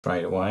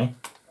straight away.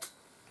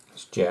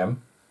 It's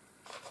gem.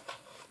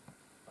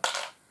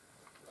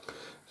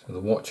 So the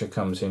watcher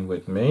comes in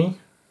with me.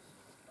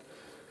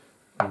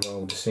 We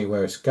roll to see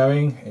where it's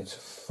going. It's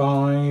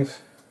 5.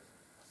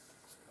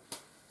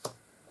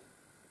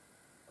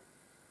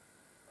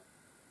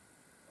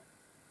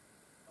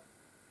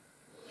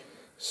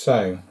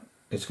 So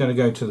it's going to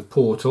go to the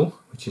portal,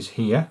 which is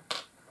here.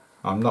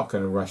 I'm not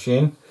going to rush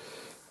in,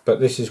 but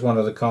this is one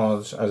of the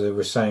cards, as I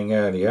was saying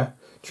earlier.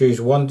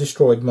 Choose one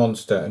destroyed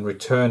monster and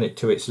return it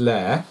to its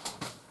lair.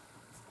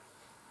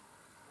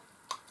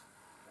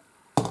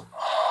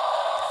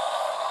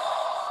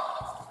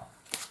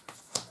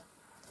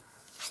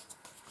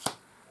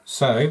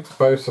 So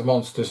both the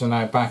monsters are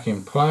now back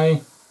in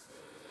play,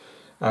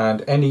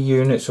 and any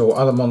units or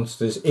other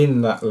monsters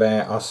in that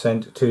lair are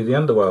sent to the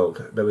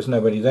underworld. There was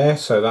nobody there,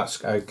 so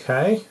that's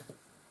okay.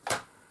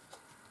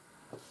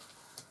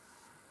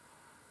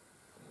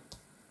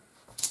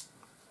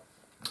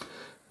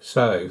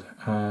 So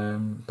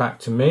back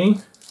to me.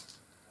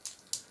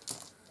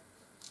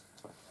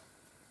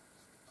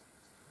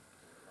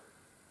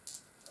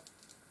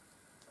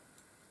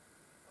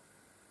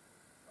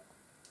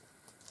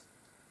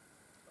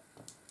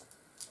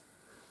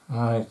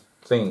 I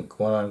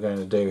think what I'm going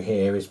to do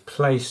here is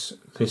place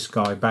this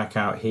guy back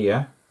out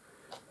here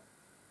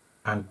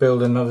and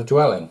build another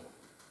dwelling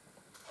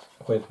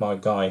with my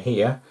guy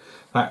here.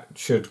 That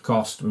should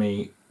cost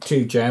me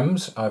 2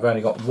 gems. I've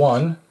only got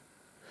 1,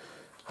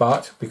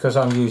 but because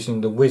I'm using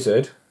the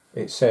wizard,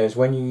 it says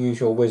when you use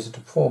your wizard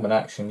to perform an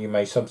action, you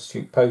may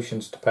substitute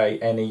potions to pay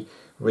any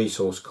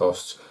resource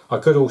costs. I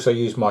could also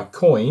use my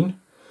coin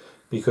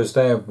because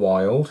they're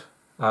wild,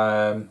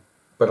 but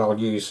I'll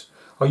use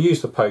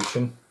the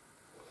potion.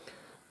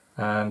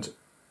 And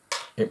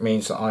it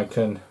means that I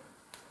can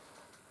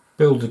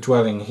build a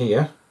dwelling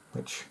here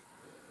which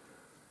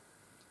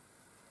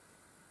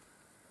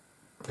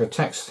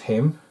protects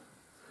him.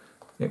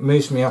 It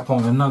moves me up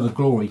on another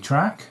glory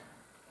track,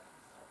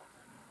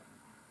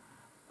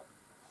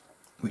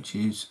 which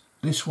is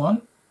this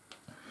one,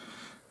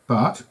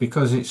 but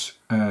because it's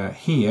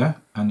here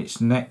and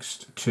it's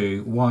next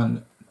to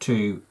 1,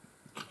 2,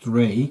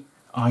 3,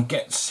 I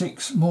get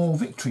 6 more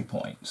victory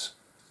points.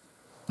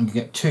 You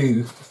get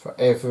 2 for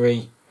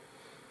every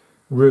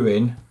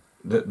ruin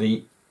that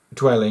the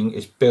dwelling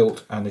is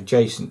built and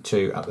adjacent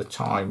to at the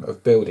time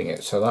of building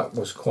it. So that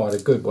was quite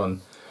a good one.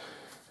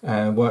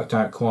 Worked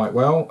out quite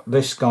well.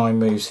 This guy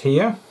moves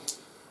here.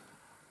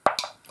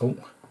 Oh,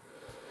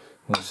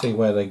 we'll see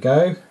where they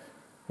go.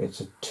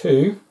 It's a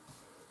 2.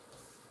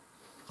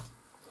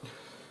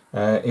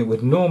 It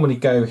would normally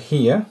go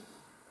here,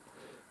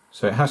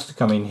 so it has to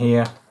come in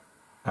here,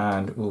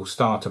 and we'll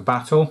start a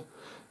battle.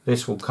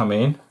 This will come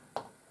in.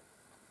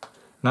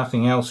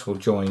 Nothing else will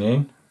join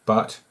in,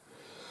 but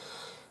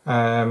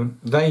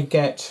they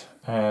get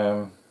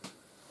my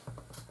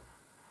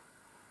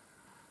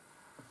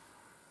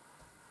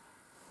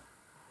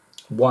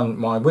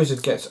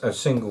wizard gets a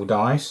single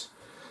dice.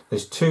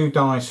 There's 2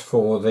 dice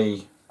for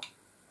the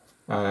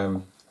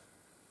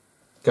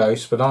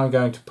ghost, but I'm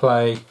going to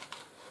play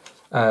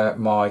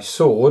my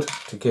sword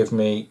to give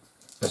me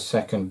a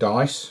second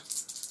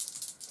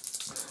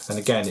dice, and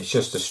again it's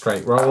just a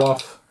straight roll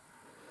off.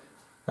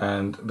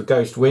 And the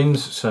ghost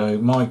wins, so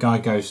my guy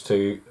goes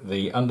to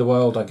the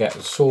underworld. I get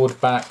the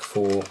sword back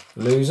for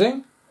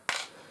losing,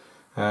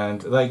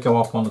 and they go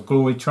up on the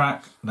glory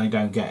track. They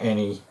don't get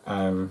any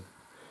well,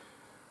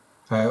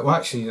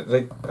 actually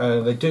they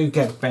do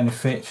get a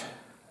benefit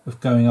of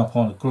going up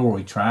on a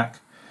glory track,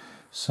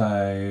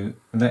 so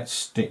let's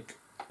stick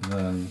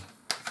them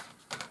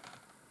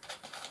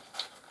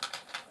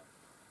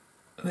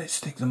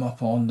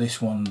up on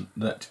this one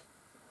that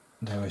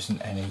there isn't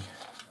any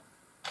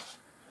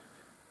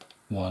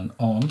one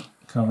on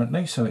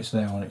currently, so it's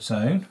there on its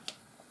own.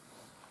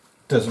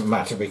 Doesn't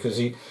matter, because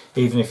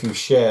even if you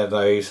share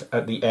those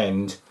at the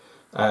end,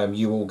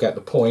 you will get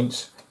the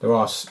points. There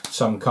are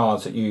some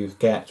cards that you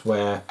get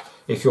where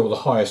if you're the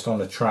highest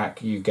on a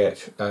track, you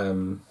get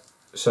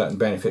certain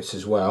benefits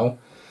as well.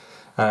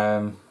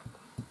 But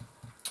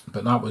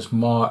that was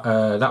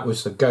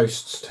the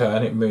ghost's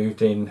turn. It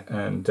moved in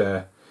and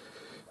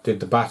did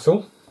the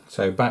battle.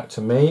 So back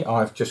to me.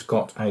 I've just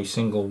got a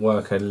single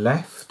worker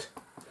left.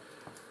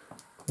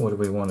 What do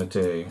we want to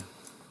do?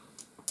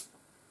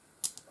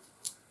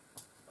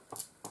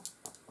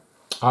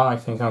 I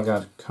think I'm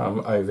going to come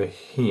over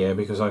here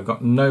because I've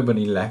got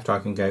nobody left. I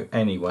can go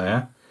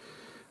anywhere,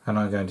 and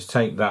I'm going to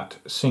take that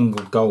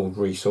single gold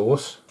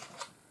resource,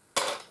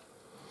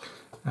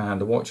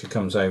 and the watcher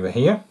comes over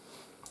here.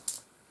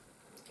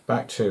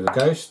 Back to the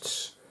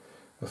ghosts,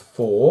 a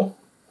 4.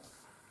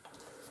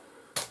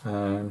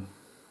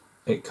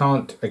 It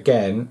can't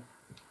again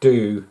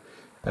do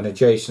an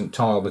adjacent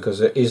tile because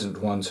there isn't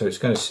one, so it's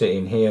going to sit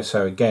in here.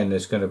 So again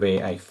there's going to be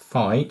a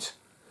fight.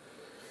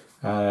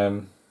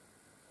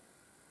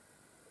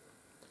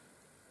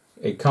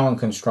 It can't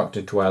construct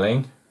a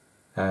dwelling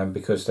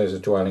because there's a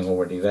dwelling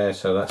already there,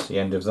 so that's the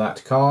end of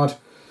that card.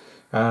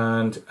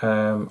 And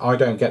I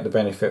don't get the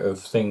benefit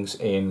of things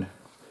in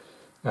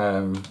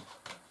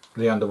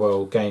the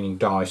underworld gaining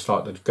dice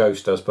like the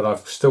ghost does, but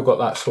I've still got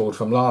that sword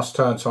from last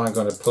turn, so I'm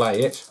going to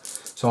play it.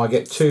 So I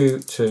get 2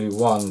 to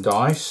 1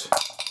 dice,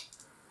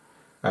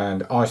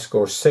 and I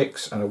score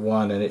 6 and a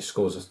 1, and it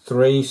scores a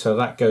 3, so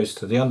that goes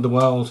to the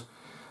underworld.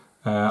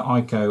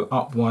 I go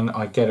up 1,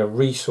 I get a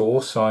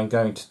resource, so I'm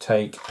going to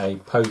take a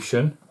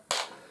potion,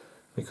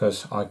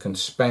 because I can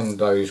spend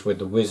those with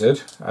the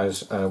wizard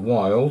as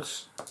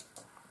wilds.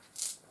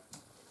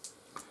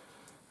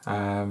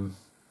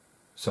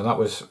 So that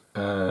was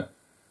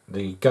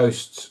the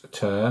ghost's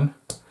turn.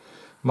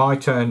 My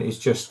turn is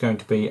just going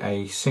to be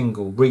a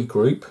single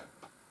regroup.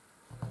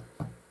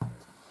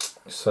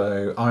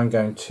 So I'm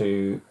going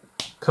to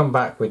come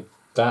back with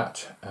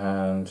that,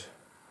 and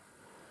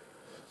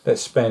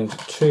let's spend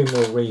 2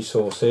 more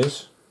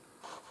resources.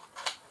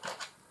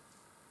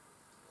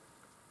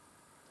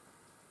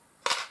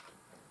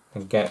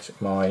 And get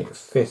my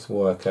 5th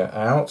worker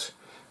out.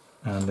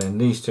 And then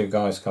these 2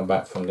 guys come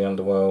back from the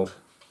underworld.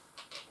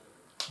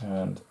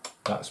 And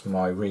that's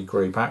my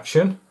regroup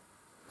action.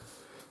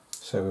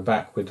 So we're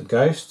back with the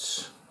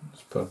ghosts.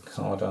 Let's put a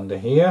card under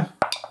here.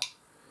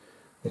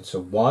 It's a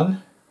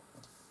 1.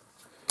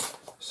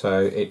 So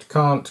it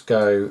can't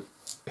go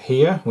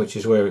here, which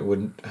is where it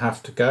wouldn't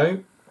have to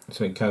go.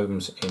 So it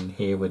comes in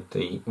here with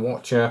the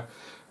Watcher.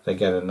 They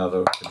get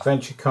another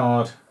adventure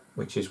card,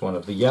 which is one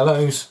of the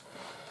yellows.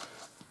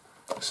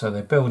 So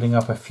they're building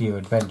up a few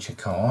adventure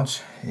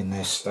cards in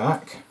their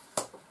stack.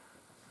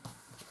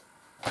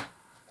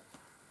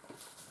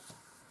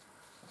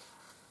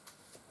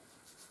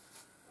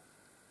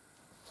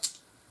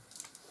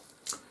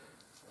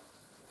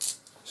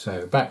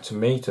 So back to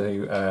me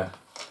to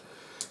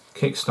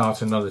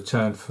kickstart another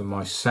turn for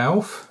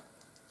myself.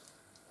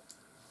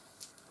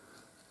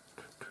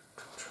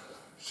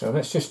 So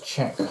let's just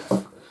check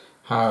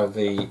how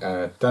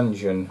the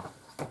dungeon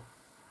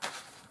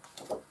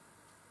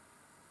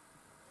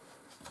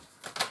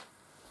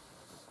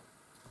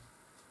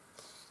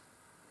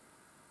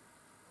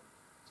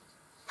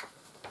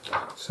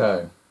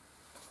So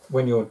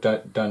when you're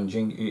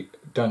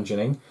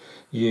dungeoning,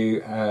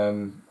 you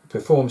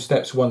perform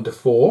steps 1 to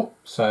 4.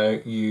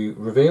 So you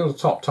reveal the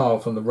top tile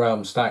from the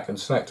realm stack and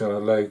select a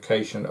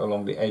location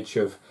along the edge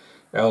of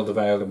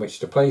Eldervale in which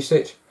to place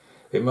it.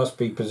 It must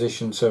be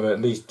positioned so at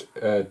least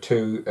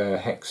 2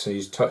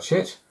 hexes touch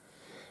it.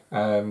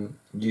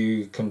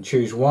 You can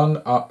choose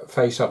 1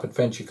 face-up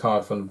adventure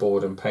card from the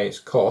board and pay its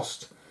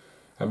cost,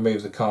 and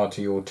move the card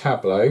to your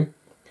tableau.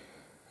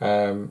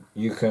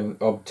 You can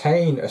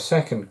obtain a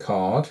second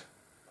card,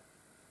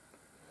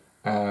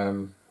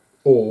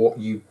 or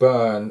you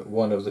burn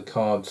one of the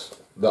cards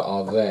that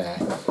are there.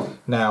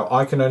 Now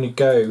I can only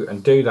go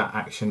and do that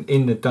action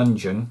in the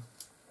dungeon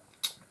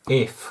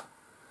if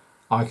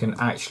I can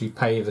actually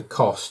pay the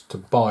cost to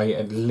buy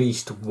at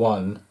least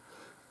 1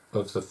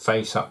 of the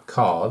face-up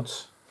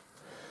cards.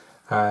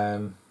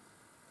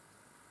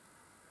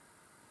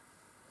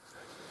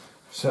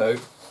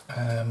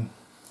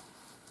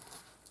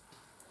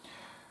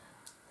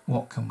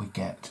 What can we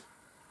get?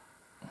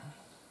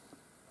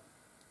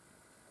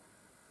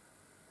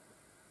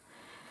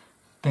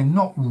 They're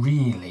not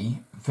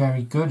really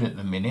very good at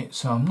the minute,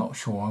 so I'm not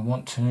sure I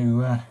want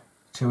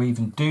to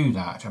even do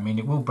that. I mean,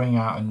 it will bring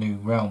out a new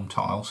realm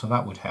tile, so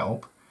that would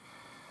help.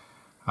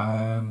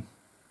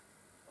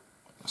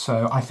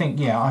 So I think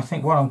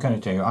what I'm going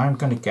to do, I'm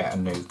going to get a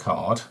new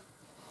card.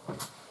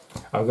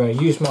 I'm going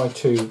to use my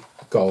 2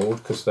 gold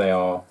because they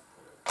are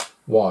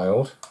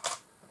wild.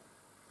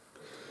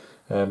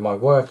 My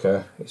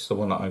worker is the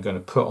one that I'm going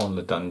to put on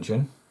the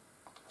dungeon.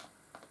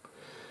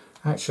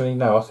 Actually,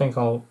 no, I think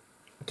I'll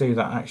do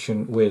that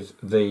action with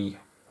the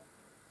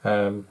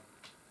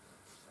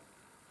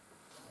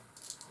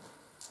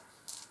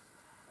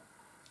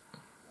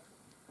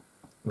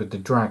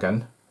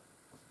dragon.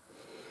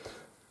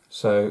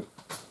 So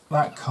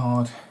that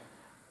card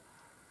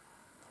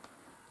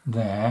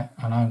there,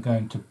 and I'm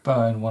going to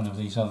burn one of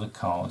these other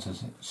cards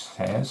as it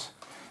says.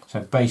 So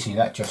basically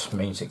that just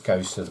means it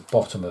goes to the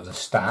bottom of the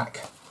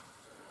stack.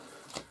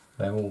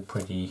 They're all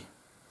pretty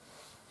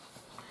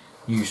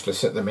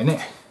useless at the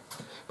minute.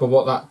 But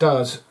what that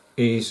does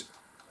is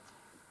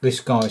this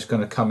guy's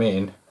going to come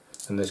in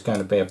and there's going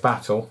to be a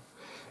battle.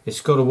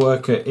 It's got a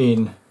worker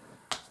in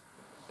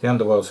the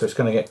underworld, so it's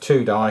going to get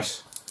 2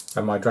 dice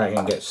and my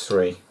dragon gets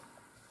 3.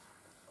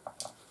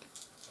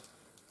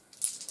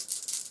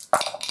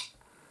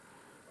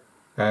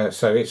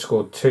 So it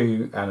scored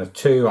 2 and a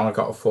 2, I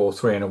got a 4,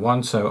 3 and a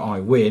 1, so I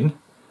win.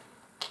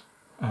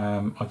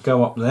 I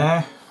go up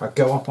there, I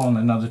go up on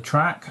another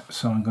track,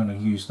 so I'm going to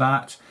use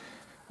that,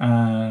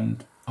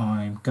 and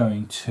I'm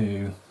going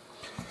to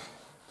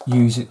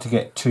use it to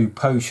get 2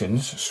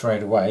 potions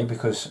straight away,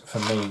 because for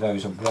me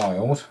those are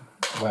wild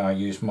when I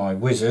use my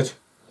wizard.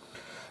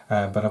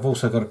 But I've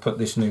also got to put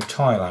this new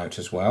tile out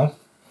as well.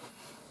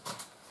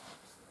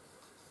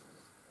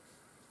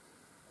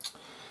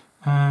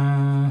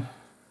 I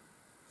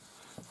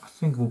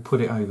think we'll put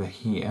it over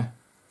here.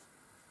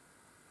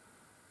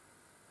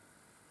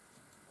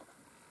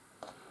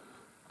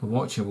 The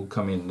Watcher will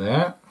come in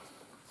there.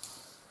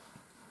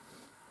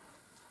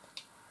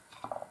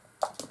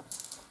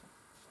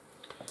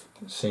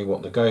 see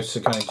what the ghosts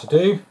are going to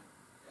do.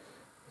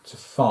 It's a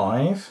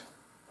 5.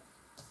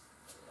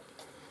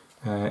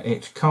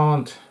 It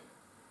can't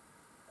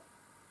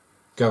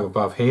go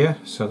above here,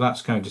 so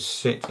that's going to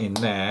sit in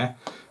there.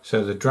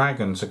 So the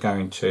dragons are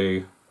going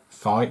to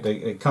fight.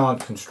 They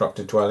can't construct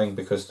a dwelling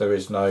because there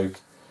is no,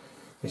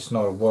 it's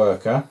not a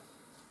worker.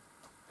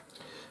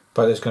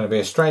 But there's going to be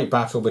a straight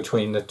battle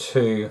between the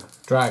 2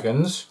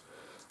 dragons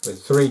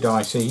with 3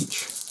 dice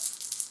each.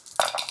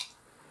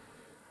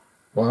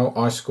 Well,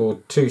 I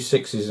scored 2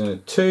 6s and a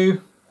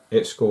 2.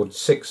 It scored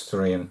 6,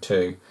 3 and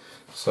 2.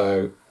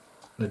 So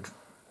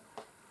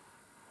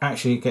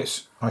actually it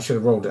gets, I should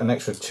have rolled an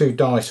extra 2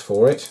 dice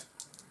for it.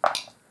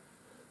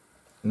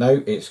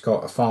 No, it's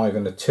got a 5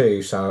 and a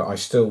 2, so I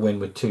still win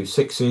with 2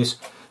 6s.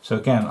 So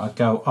again, I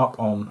go up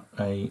on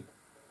a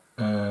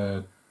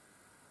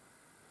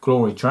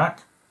glory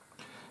track,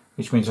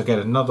 which means I get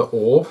another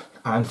orb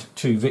and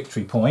 2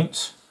 victory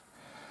points.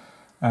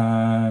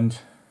 And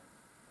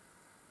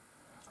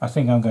I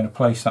think I'm going to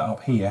place that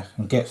up here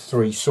and get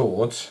 3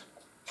 swords.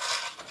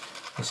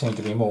 There seem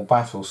to be more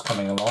battles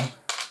coming along.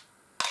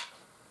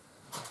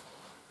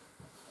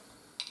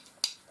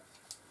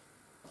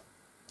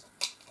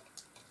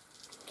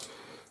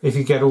 If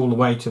you get all the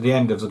way to the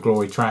end of the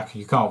glory track,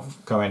 you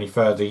can't go any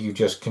further, you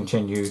just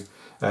continue.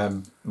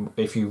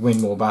 If you win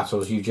more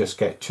battles, you just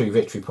get 2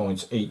 victory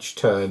points each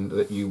turn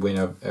that you win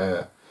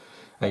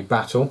a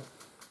battle.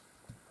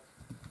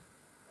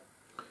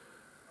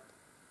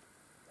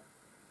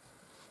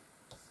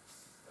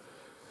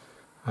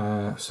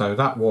 So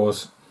that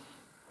was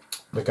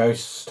the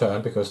ghosts'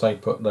 turn, because they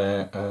put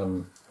their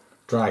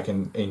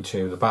dragon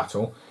into the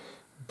battle.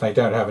 They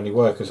don't have any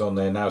workers on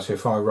there now, so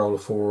if I roll a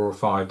 4 or a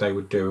 5, they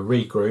would do a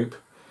regroup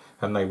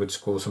and they would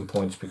score some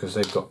points because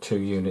they've got 2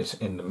 units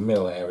in the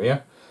mill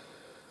area.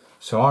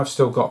 So I've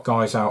still got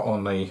guys out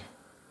on the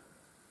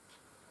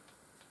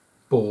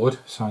board,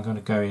 so I'm going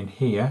to go in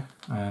here,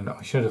 and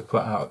I should have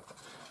put out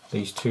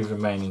these 2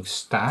 remaining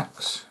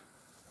stacks.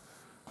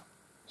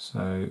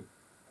 So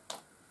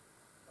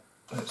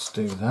let's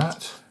do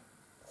that.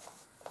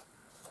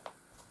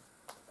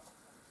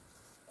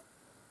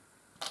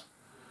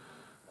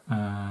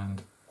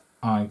 And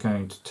I'm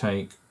going to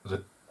take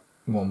the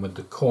one with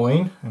the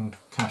coin and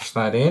cash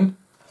that in.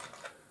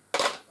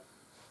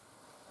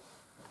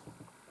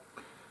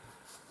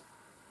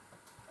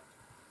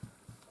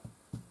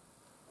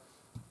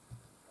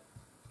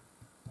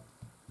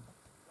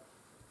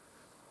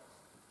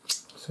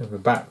 So we're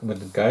back with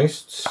the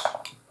ghosts.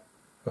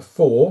 A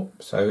 4,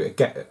 so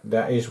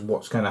that is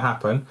what's going to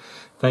happen.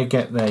 They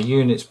get their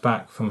units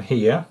back from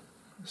here.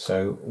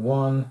 So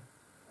 1,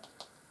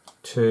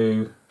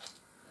 2,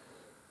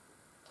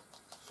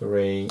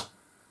 3,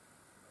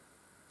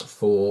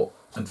 4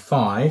 and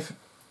 5,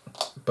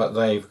 but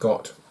they've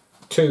got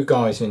 2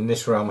 guys in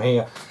this realm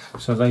here,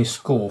 so they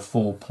score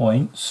 4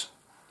 points,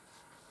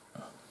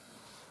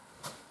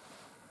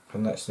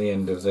 and that's the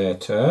end of their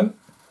turn.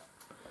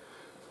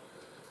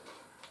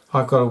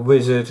 I've got a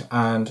wizard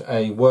and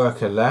a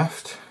worker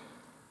left.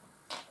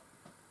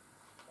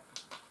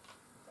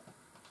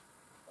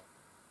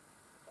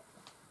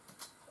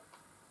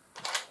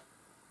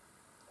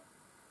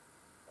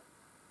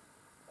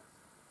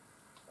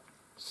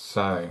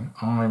 So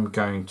I'm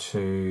going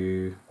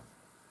to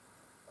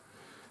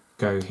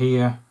go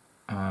here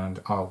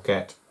and I'll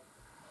get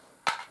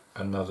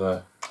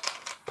another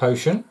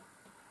potion.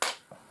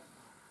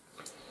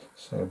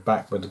 So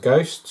back with the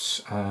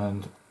ghosts,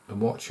 and the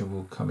watcher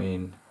will come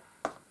in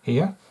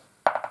here.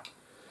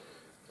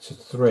 It's a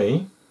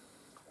 3.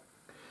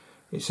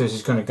 It says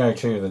it's going to go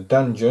to the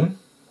dungeon,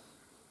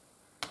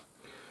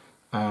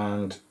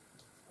 and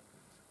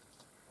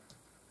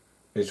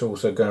it's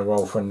also going to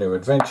roll for a new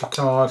adventure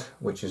card,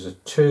 which is a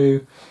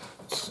 2.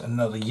 It's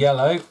another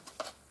yellow.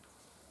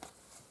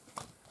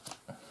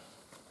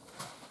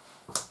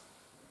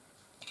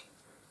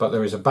 But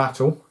there is a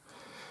battle,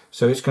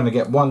 so it's going to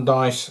get 1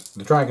 dice.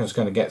 The dragon's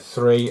going to get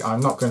 3.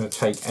 I'm not going to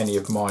take any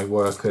of my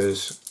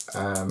workers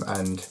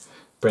and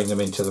bring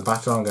them into the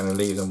battle. I'm going to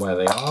leave them where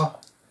they are.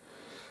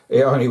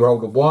 It only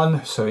rolled a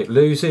 1, so it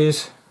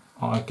loses.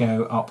 I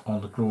go up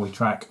on the glory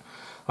track.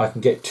 I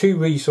can get 2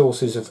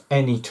 resources of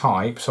any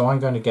type, so I'm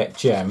going to get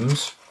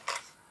gems.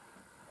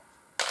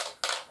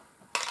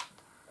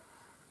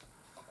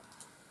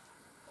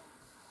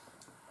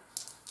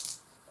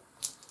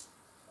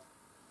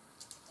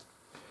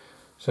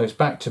 So it's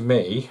back to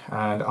me,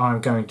 and I'm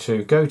going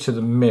to go to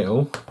the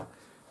mill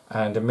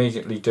and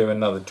immediately do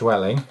another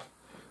dwelling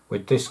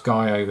with this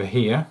guy over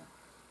here.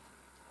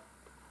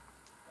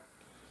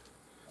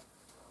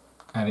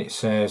 And it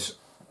says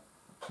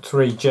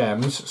 3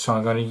 gems, so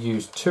I'm going to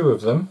use 2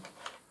 of them,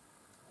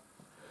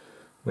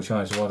 which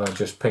is what I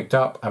just picked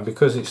up. And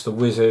because it's the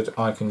wizard,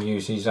 I can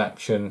use his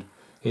action,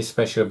 his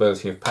special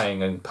ability of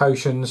paying in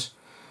potions,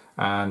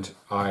 and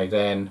I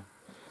then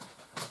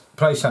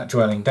place that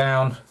dwelling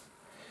down.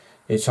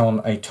 It's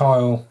on a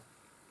tile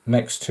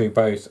next to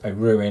both a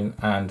ruin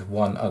and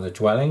 1 other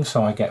dwelling,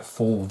 so I get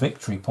 4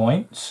 victory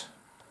points.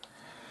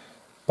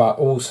 But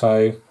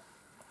also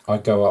I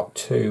go up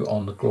to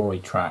on the glory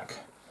track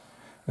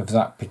of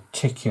that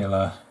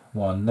particular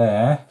one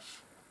there.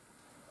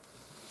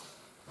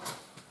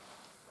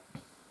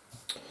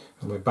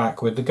 And we're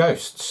back with the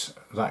ghosts.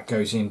 That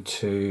goes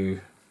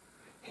into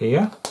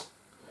here.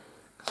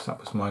 That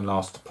was my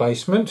last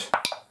placement.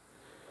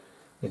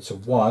 It's a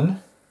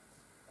 1.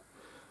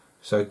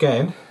 So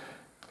again,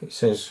 it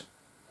says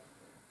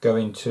go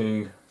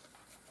into...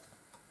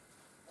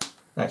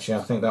 Actually,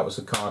 I think that was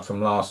the card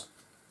from last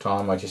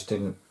time. I just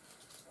didn't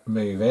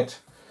move it.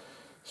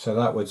 So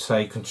that would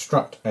say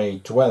construct a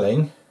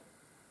dwelling,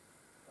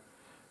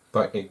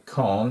 but it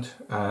can't.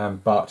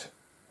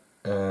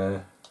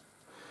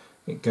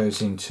 It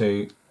goes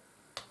into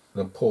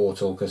the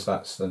portal because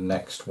that's the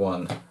next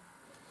one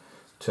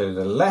to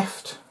the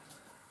left,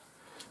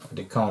 but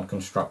it can't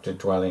construct a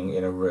dwelling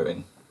in a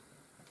ruin.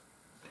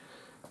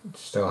 It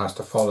still has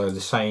to follow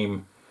the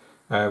same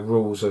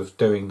rules of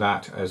doing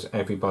that as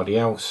everybody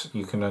else.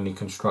 You can only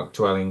construct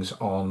dwellings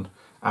on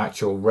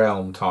actual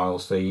realm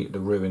tiles. The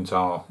ruins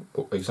are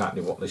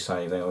exactly what they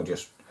say, they are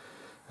just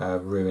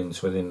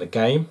ruins within the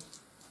game.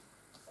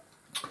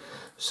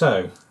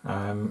 So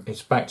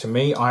it's back to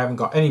me. I haven't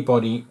got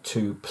anybody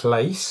to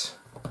place,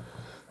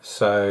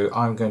 so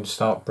I'm going to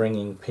start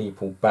bringing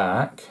people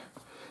back.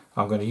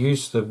 I'm going to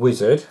use the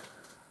wizard,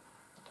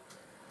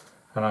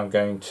 and I'm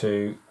going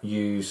to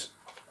use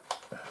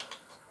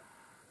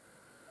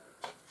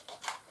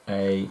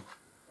a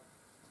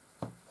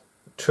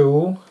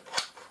tool,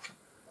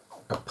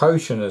 a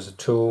potion as a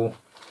tool,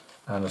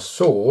 and a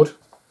sword,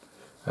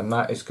 and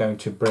that is going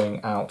to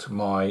bring out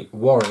my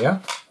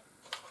warrior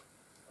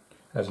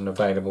as an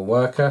available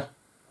worker.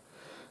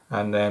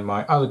 And then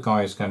my other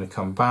guy is going to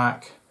come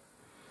back.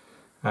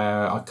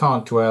 I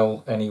can't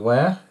dwell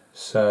anywhere,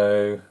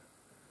 so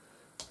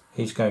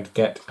he's going to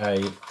get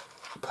a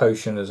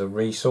potion as a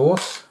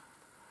resource,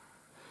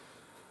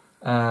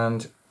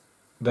 and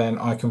then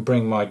I can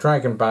bring my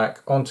dragon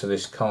back onto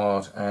this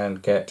card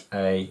and get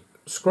a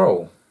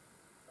scroll.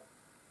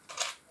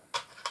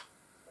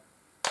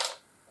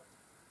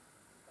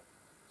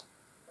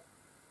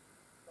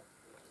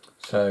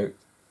 So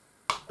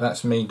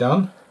that's me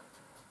done.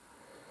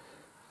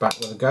 Back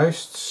with the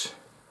ghosts.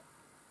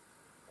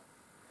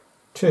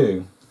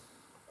 2.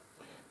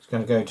 It's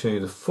going to go to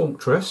the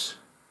fortress,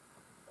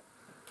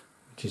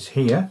 which is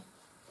here.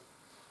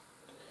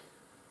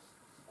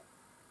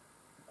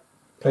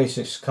 Place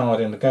this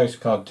card in the ghost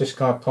card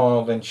discard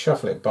pile, then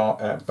shuffle it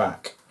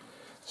back.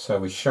 So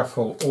we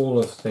shuffle all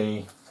of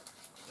the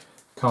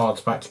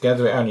cards back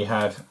together. It only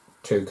had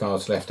 2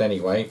 cards left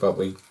anyway, but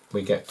we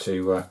get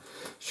to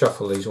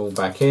shuffle these all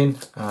back in,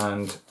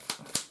 and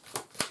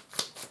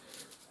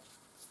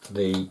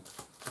the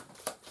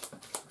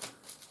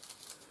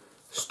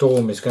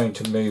storm is going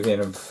to move in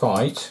and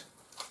fight.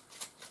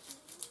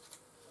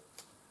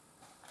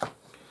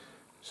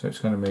 So it's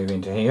going to move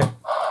into here.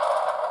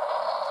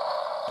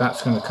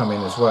 That's going to come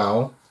in as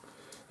well.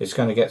 It's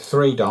going to get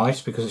 3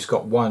 dice because it's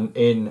got 1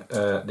 in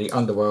the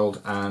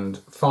underworld and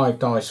 5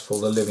 dice for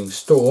the living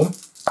storm.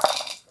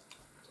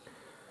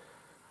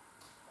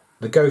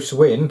 The ghosts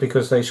win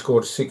because they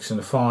scored a 6 and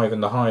a 5,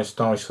 and the highest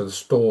dice for the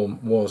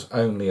storm was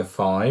only a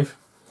 5.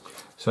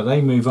 So they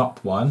move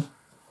up 1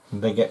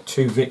 and they get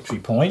 2 victory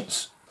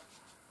points.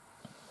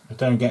 They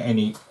don't get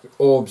any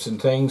orbs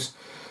and things,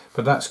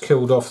 but that's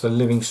killed off the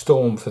living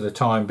storm for the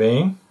time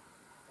being.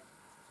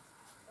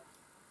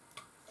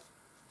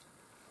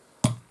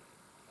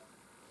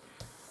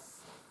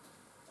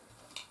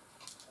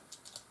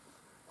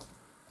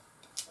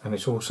 And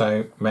it's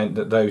also meant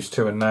that those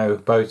 2 are now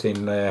both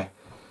in there,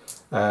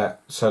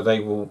 so they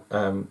will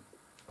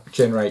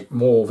generate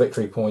more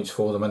victory points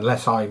for them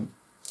unless I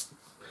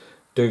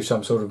do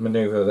some sort of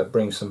manoeuvre that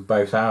brings them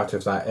both out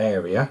of that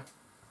area.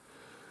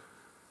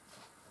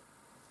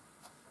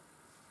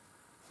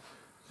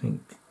 I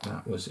think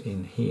that was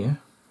in here.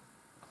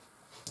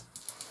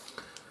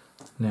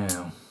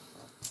 Now,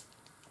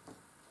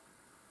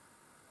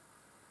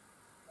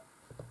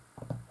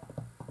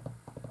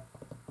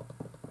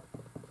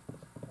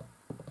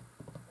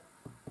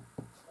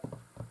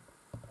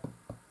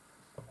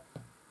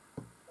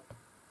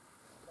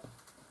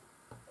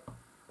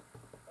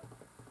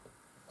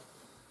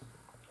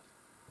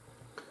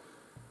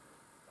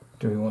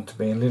 do we want to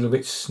be a little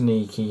bit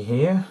sneaky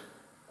here?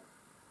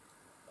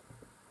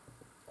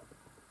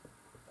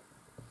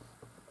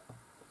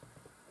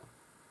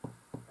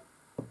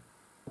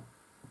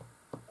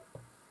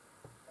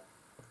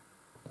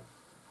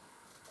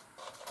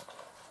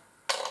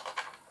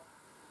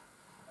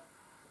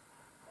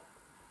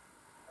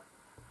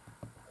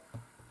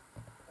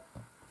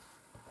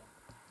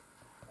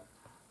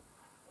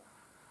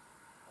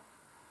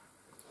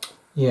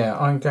 Yeah,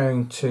 I'm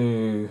going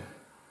to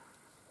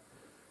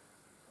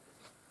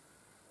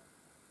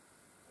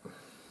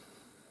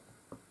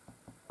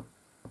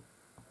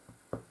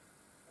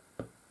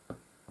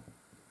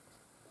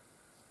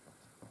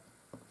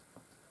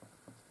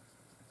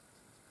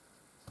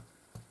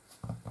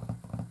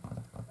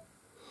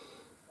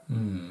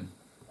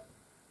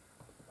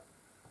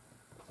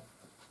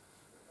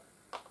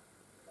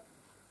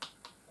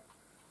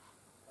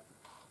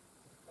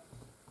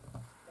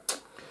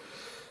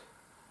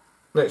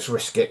let's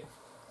risk it.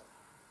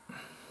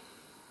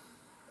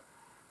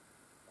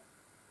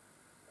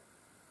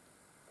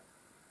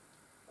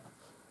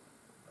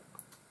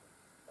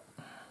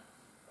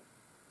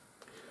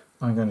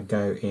 I'm going to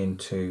go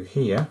into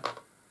here.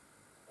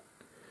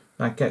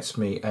 That gets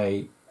me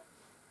a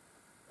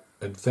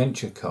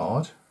adventure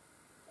card,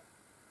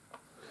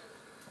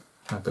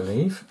 I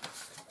believe.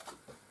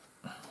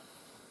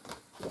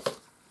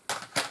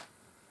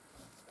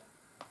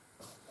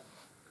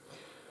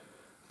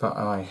 But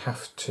I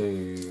have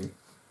to,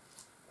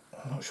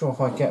 I'm not sure if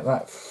I get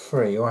that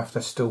free or I have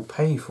to still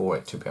pay for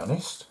it, to be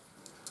honest.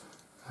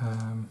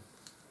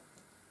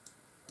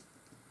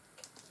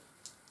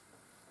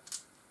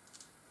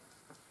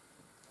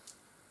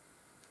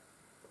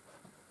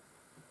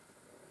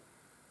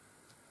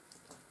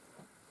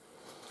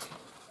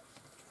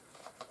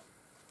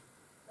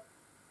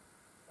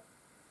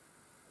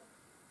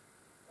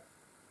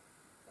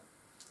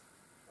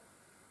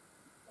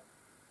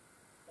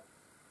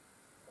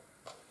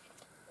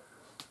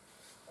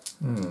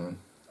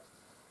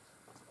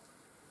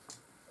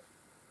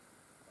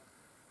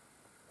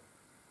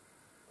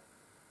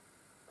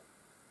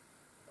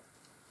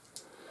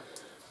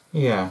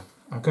 Yeah,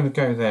 I'm going to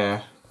go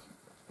there,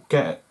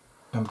 get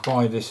and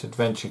buy this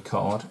adventure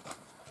card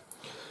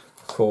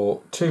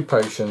for 2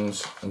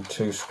 potions and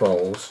 2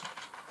 scrolls.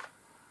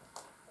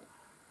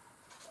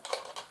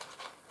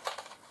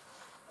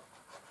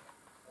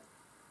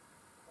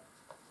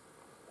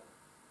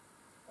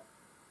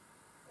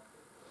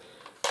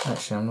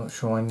 Actually, I'm not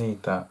sure I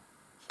need that.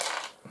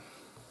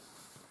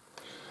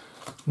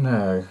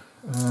 No.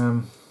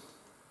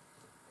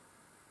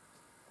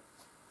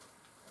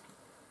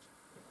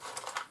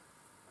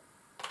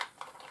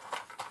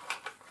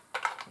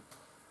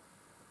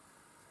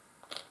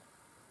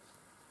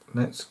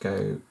 Let's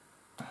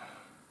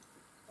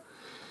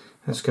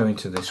go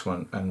into this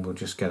one and we'll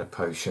just get a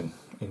potion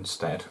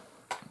instead.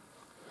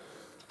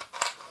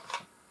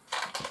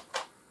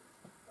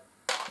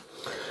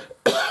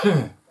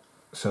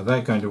 So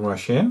they're going to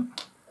rush in.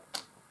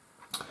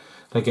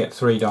 They get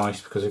 3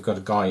 dice because they've got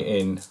a guy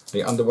in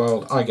the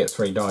underworld. I get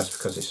 3 dice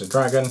because it's a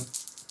dragon.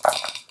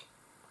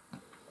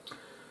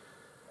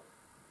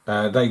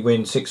 They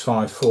win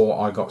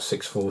 6-5-4, I got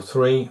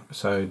 6-4-3,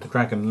 so the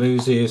dragon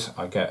loses.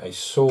 I get a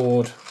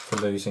sword for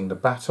losing the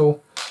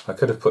battle. I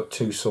could have put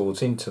 2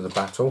 swords into the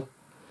battle.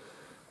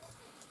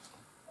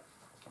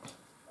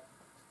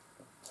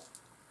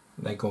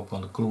 They go up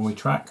on the glory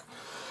track.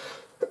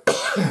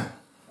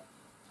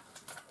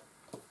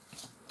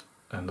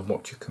 And the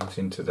watcher comes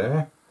into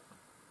there.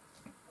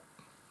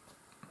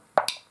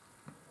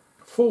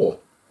 4.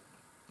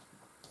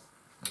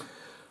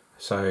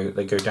 So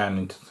they go down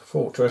into the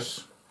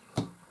fortress.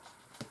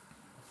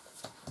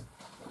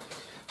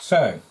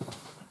 So,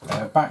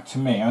 back to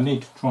me. I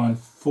need to try and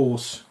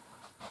force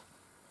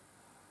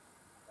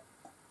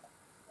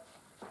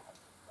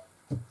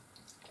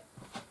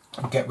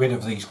get rid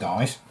of these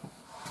guys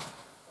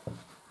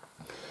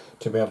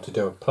to be able to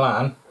do a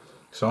plan.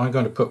 So I'm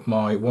going to put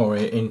my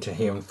warrior into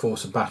here and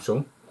force a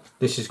battle.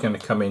 This is going to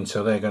come in,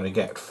 so they're going to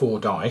get 4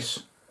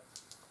 dice.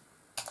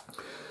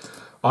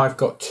 I've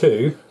got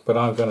 2, but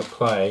I'm going to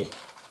play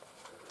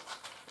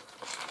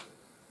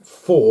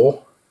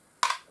 4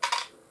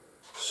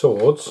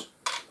 swords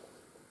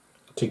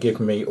to give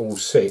me all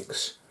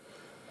 6,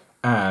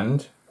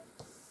 and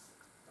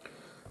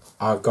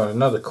I've got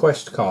another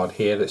quest card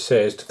here that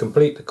says to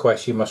complete the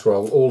quest you must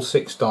roll all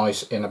 6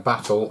 dice in a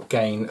battle,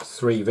 gain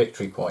 3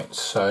 victory points.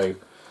 So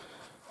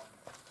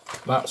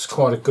that's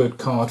quite a good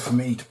card for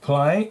me to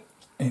play.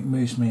 It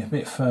moves me a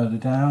bit further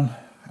down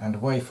and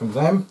away from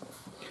them.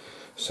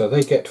 So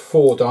they get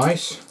 4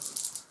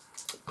 dice,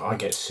 I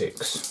get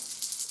 6.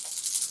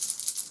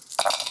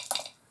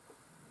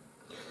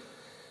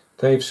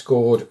 They've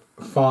scored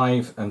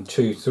 5 and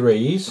 2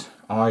 3s.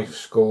 I've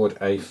scored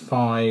a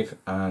 5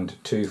 and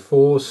 2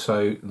 4s,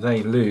 so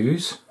they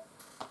lose.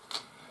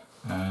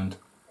 And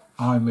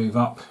I move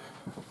up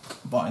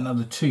by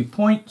another 2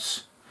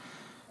 points.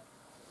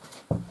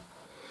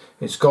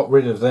 It's got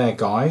rid of their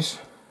guys.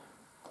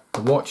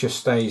 The watcher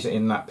stays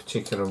in that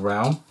particular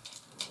realm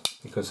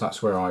because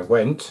that's where I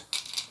went.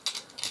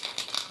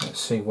 Let's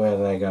see where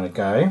they're going to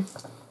go.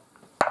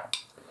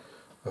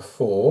 A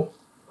 4.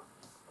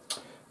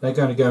 They're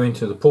going to go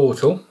into the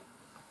portal.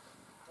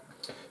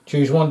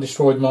 Choose 1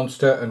 destroyed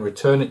monster and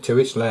return it to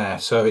its lair.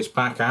 So it's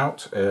back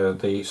out.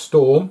 The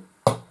storm.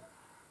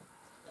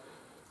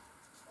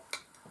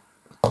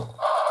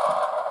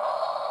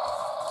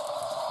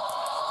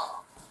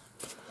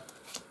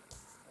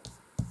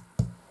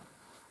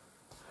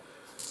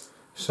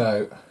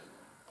 So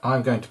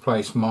I'm going to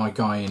place my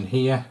guy in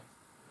here.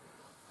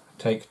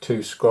 Take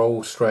 2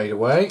 scrolls straight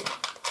away.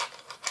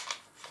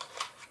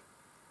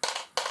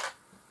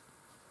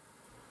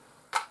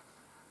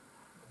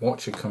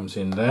 Watcher comes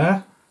in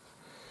there.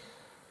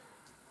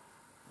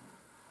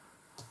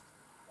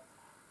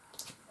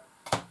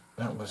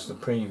 That was the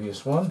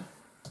previous one.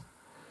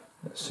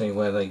 Let's see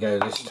where they go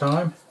this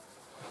time.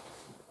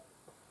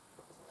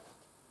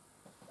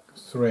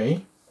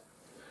 3.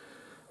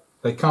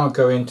 they can't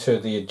go into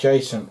the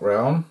adjacent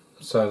realm,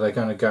 so they're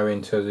going to go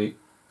into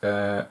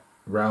the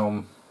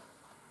realm.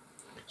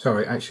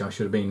 Sorry, actually I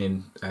should have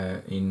been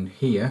in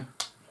here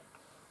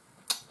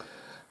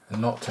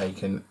and not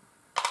taken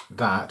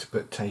that,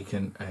 but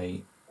taken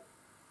a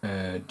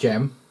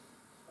gem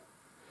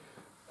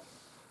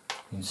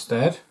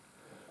instead.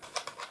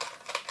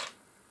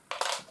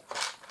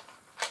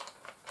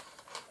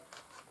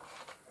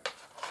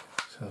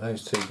 So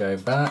those two go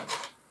back.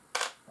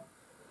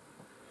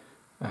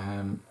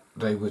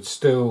 They would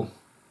still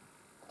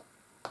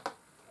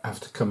have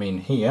to come in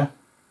here,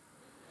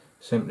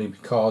 simply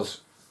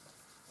because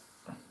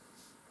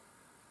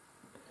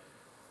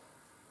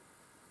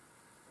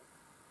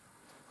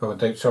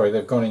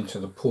they've gone into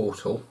the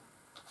portal.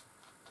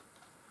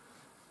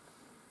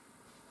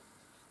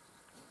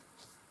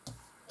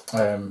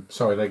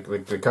 Sorry,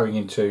 they're going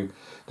into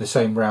the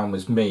same realm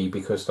as me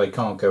because they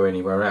can't go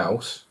anywhere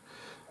else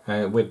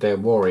with their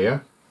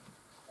warrior.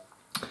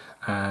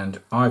 And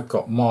I've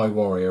got my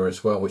warrior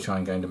as well, which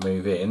I'm going to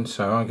move in,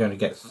 so I'm going to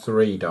get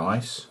 3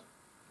 dice,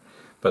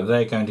 but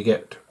they're going to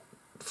get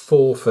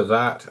 4 for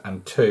that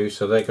and 2,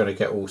 so they're going to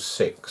get all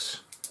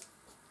 6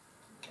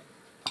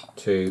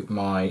 to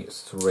my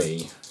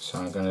 3. So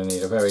I'm going to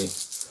need a very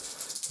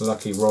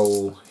lucky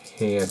roll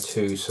here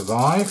to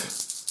survive,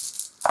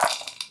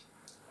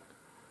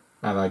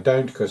 and I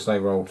don't, because they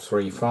rolled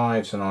 3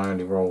 5s and I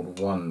only rolled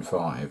 1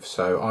 5,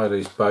 so I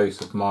lose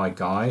both of my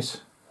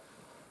guys.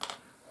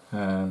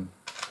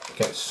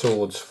 Get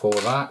swords for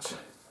that,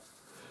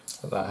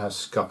 but that has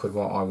scuppered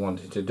what I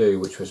wanted to do,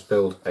 which was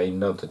build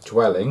another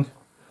dwelling,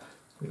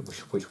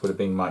 which would have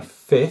been my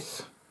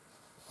 5th.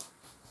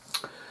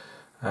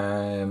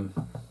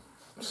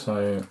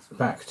 So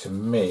back to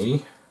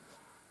me.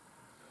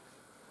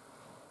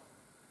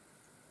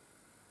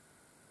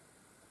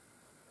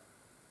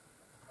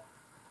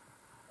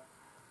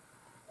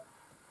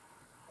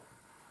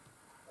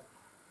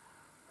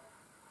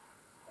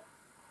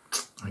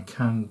 I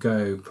can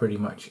go pretty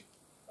much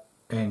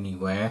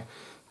anywhere,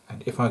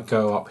 and if I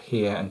go up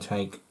here and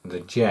take the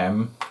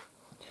gem,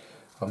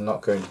 I'm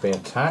not going to be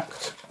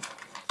attacked,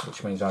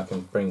 which means I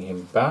can bring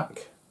him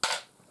back.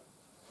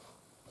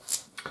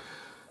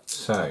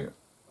 So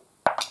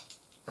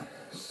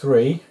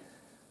 3,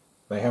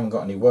 they haven't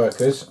got any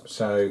workers,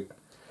 so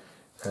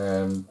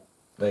they're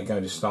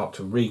going to start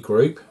to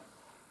regroup.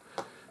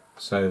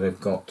 So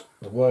they've got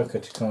the worker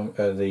to come,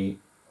 the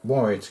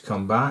warrior to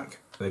come back.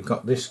 They've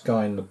got this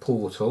guy in the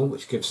portal,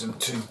 which gives them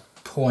 2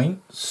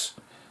 points.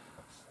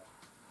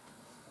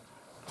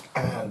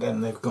 And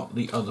then they've got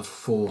the other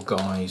 4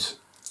 guys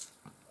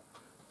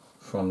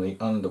from the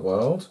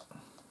underworld.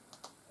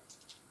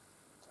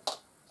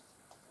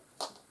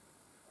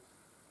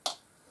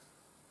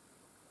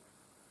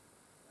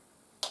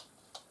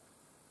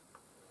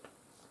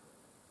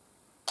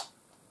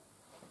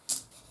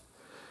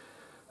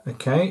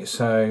 Okay,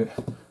 so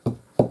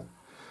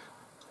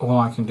all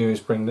I can do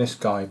is bring this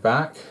guy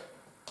back.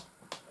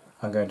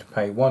 I'm going to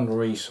pay 1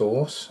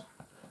 resource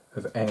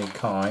of any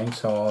kind,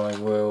 so I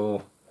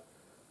will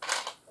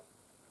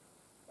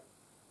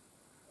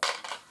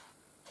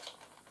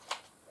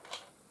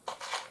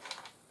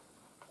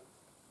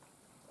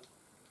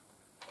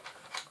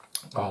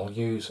I'll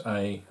use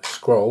a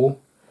scroll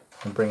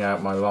and bring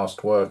out my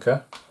last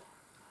worker,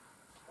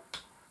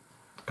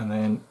 and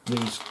then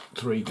these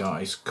 3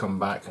 guys come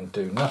back and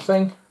do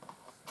nothing.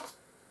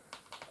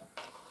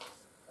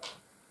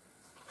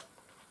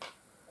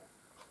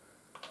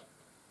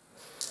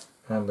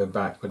 And we're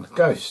back with the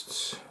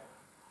ghosts.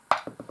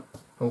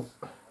 Oh,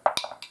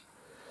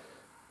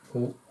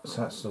 so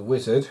that's the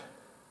wizard.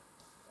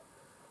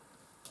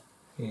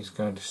 He's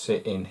going to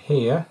sit in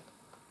here.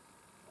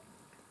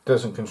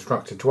 Doesn't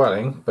construct a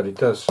dwelling, but it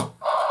does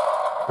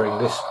bring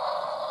this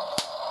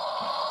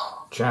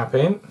chap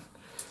in.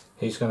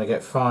 He's going to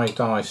get 5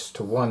 dice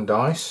to 1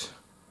 dice.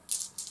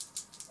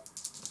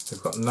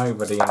 We've got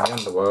nobody in the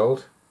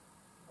underworld,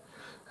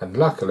 and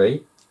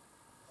luckily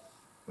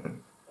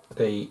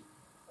the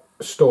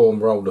storm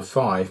rolled a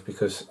 5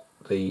 because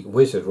the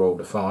wizard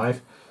rolled a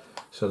 5,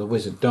 so the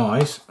wizard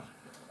dies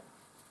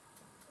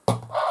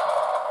and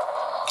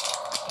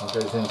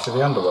goes into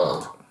the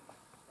underworld.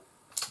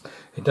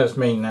 It does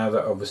mean now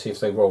that obviously if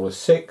they roll a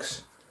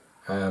 6,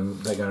 they're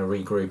going to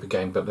regroup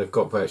again, but they've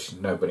got virtually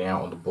nobody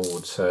out on the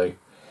board. So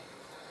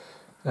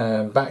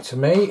back to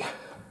me.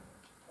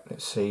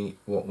 Let's see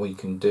what we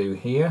can do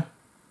here.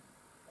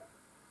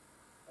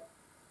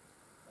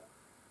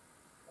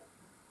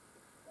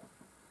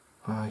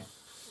 I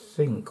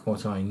think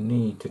what I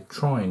need to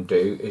try and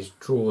do is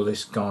draw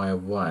this guy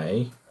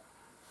away.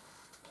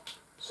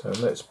 So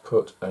let's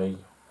put a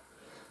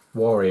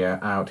warrior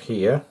out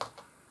here.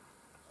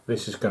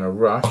 This is going to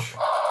rush.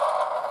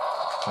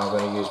 I'm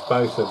going to use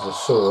both of the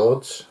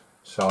swords,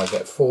 so I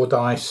get 4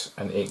 dice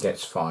and it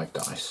gets 5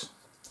 dice.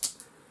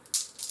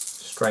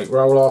 Straight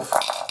roll off.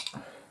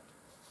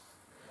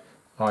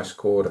 I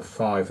scored a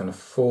 5 and a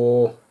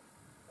 4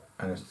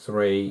 and a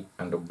 3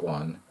 and a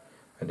 1,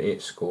 and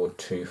it scored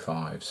 2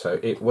 5s. So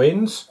it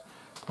wins.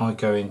 I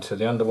go into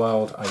the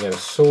underworld, I get a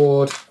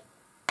sword,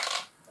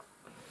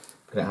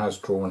 but it has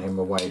drawn him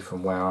away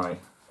from where I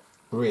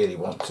really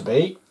want to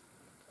be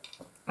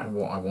and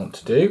what I want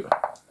to do.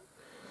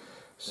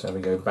 So we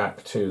go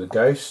back to the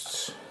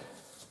ghosts,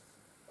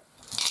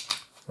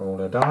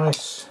 roll a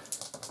dice,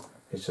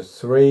 it's a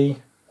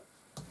 3,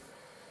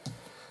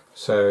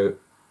 so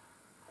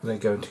they're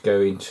going to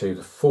go into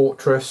the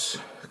fortress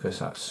because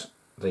that's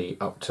the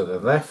up to the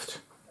left,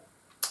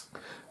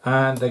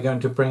 and they're going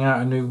to bring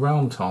out a new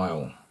realm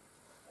tile.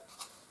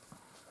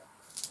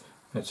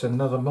 It's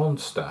another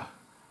monster.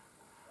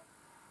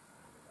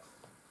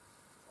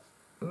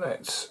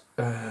 Let's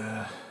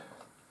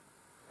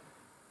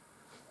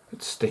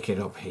stick it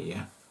up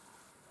here,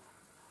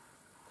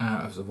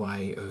 out of the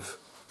way of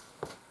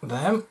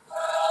them.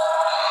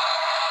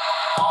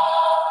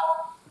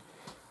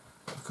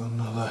 I've got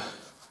another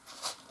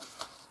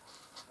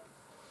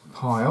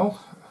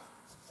pile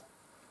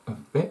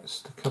of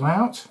bits to come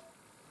out.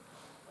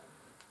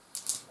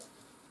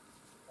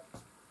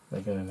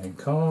 They get a new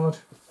card,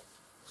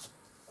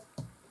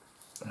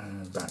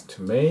 and back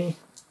to me.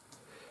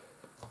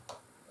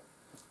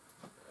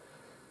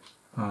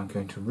 I'm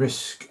going to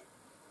risk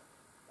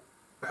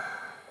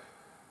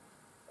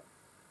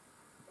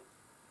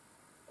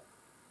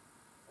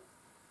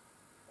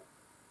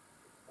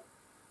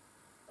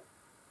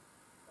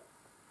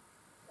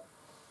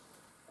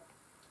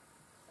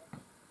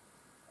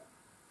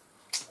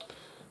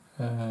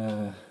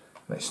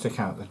let's stick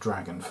out the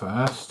dragon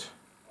first.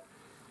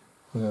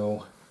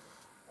 We'll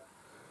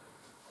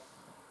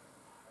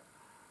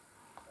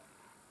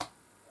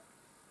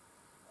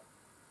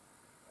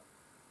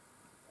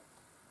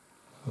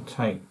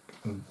take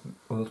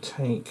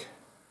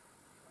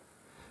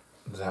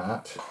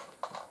that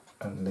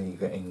and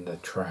leave it in the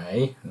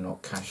tray and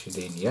not cash it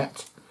in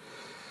yet.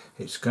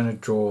 It's going to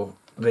draw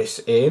this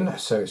in,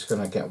 so it's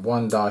going to get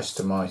 1 dice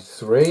to my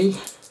 3.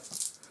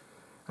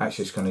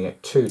 Actually, it's going to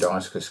get 2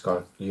 dice because it's got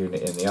a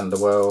unit in the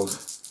underworld.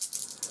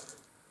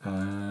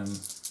 I'm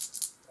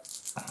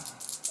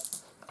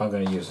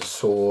going to use a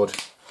sword,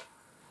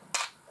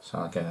 so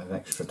I get an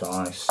extra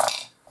dice.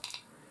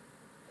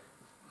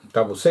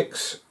 Double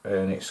 6,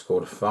 and it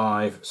scored a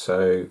 5,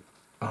 so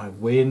I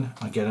win.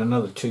 I get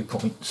another 2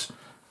 points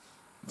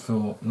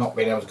for not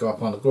being able to go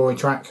up on the glory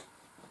track.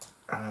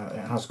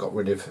 It has got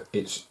rid of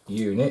its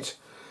unit.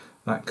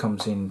 That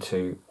comes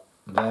into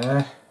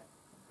there.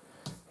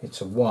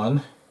 It's a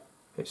 1.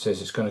 It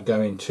says it's going to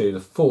go into the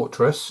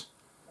fortress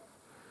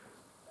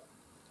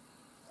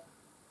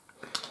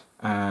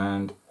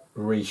and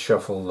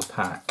reshuffle the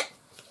pack.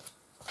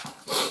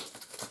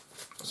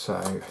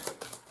 So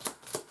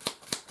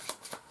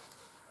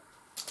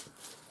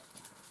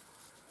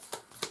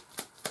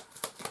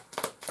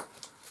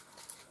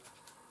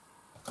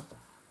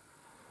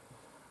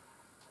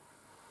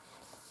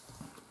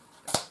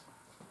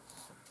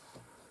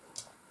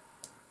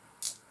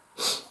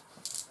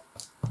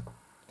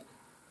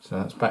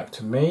that's back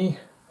to me.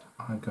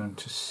 I'm going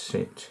to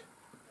sit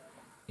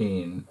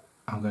in,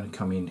 I'm going to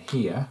come in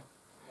here.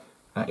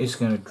 That is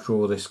going to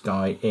draw this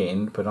guy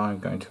in, but I'm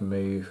going to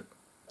move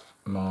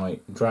my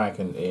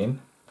dragon in.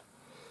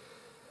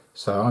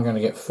 So I'm going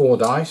to get 4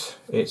 dice.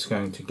 It's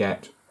going to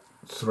get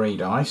 3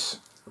 dice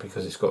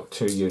because it's got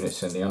 2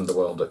 units in the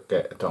underworld that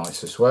get a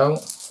dice as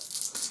well.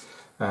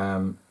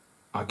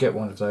 I get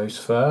one of those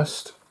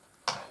first.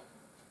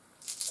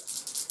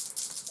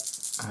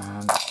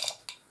 And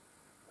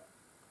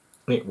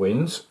it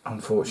wins,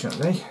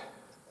 unfortunately.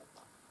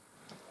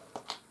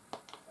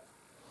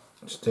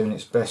 It's doing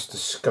its best to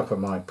scupper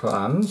my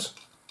plans.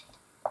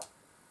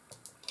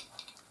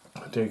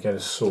 I do get a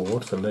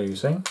sword for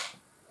losing.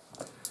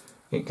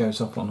 It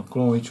goes up on the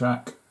glory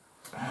track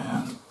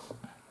and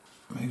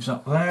moves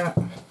up there.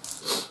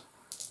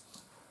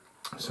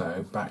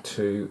 So back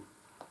to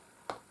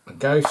the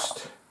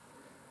ghost.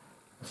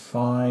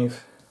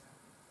 5.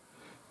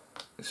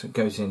 So it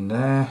goes in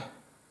there.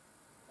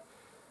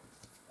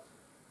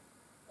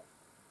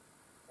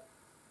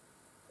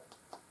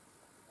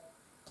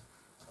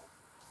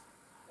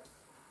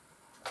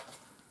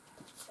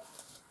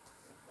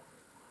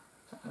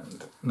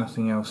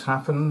 Nothing else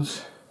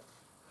happens,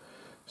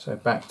 so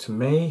back to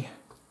me.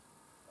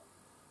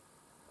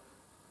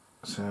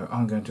 So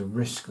I'm going to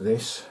risk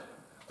this.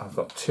 I've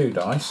got 2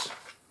 dice.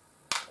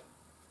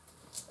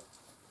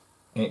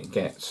 It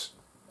gets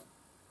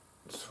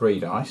 3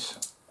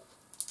 dice,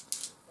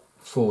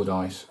 4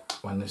 dice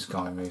when this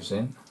guy moves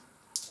in.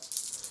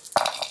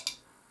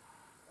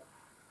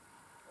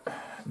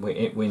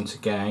 It wins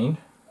again,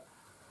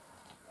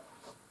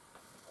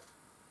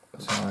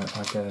 so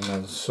I get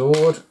another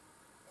sword.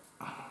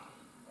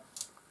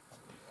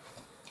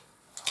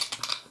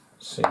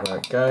 See where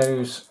it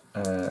goes.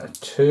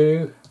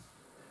 2.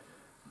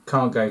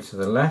 Can't go to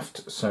the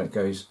left, so it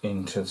goes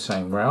into the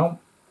same realm.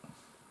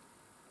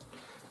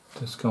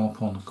 Let's go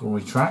up on the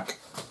glory track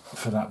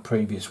for that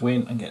previous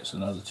win and gets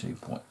another 2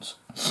 points.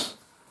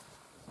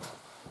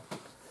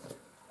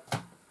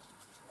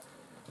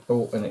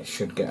 Oh, and it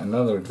should get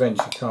another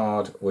adventure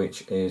card,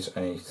 which is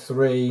a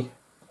 3.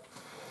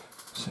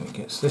 So it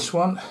gets this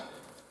one.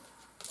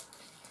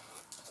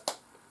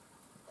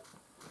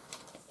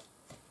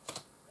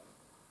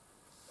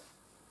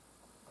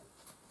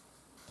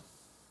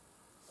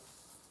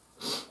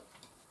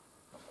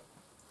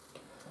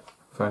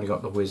 I've only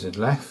got the wizard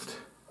left.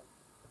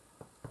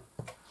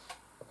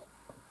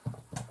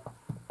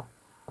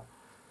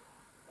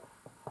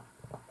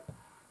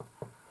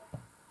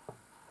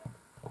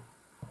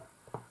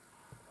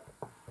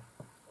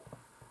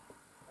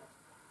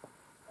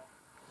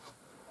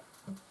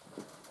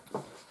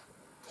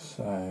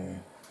 So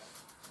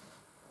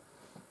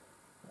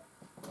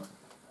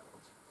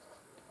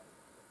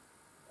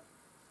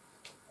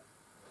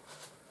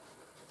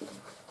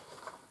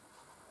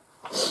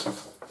let's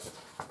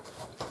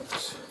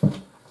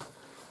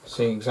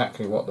see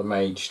exactly what the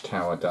mage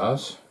tower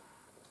does.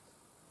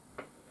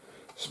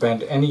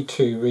 Spend any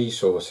 2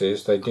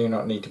 resources, they do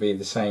not need to be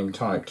the same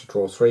type, to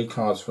draw 3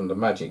 cards from the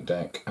magic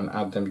deck and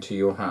add them to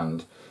your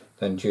hand.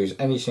 Then choose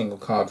any single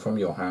card from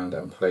your hand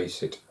and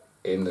place it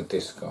in the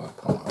discard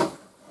pile.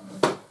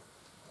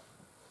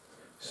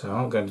 So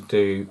I'm going to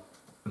do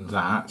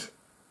that.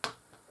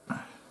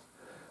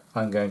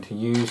 I'm going to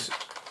use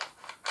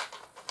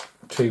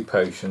 2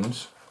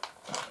 potions,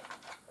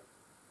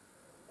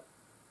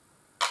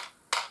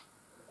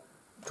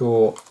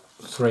 draw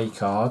 3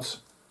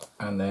 cards,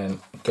 and then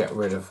get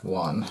rid of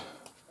 1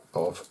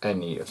 of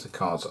any of the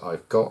cards that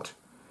I've got.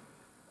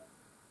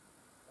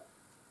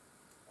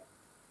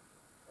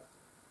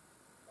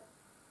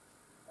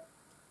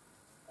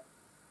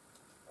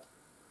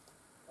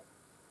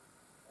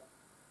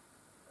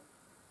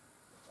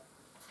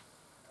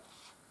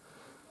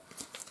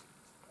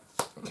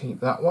 Keep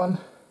that one.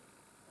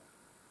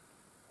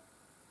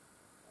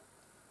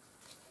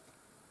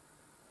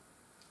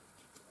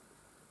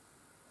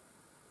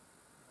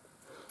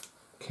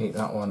 Keep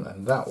that one,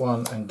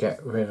 and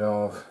get rid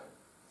of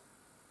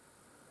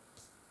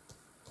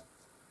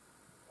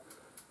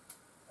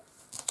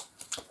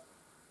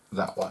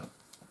that one,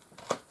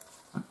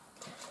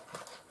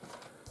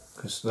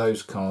 because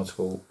those cards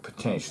will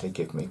potentially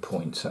give me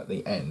points at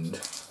the end.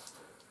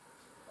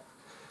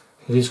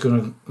 It is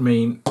going to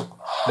mean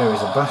there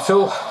is a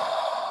battle,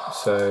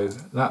 so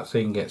that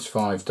thing gets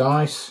 5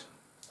 dice.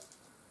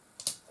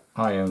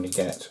 I only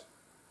get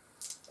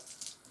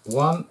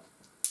 1.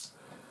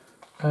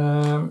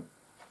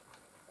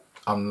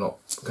 I'm not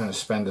going to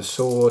spend a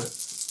sword,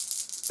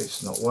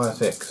 it's not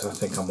worth it because I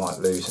think I might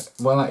lose it.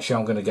 Well, actually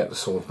I'm going to get the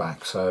sword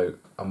back, so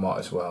I might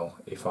as well.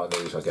 If I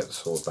lose, I get the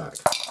sword back.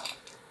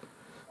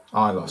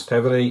 I lost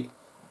heavily,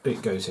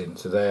 it goes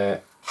into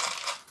there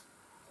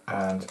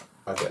and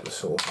I get the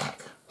sword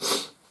back.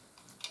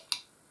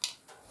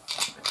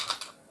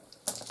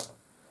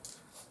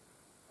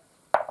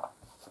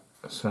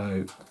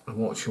 So the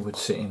watcher would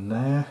sit in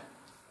there.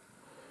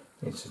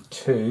 It's a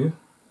 2.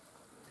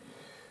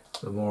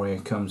 The warrior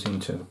comes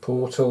into the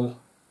portal,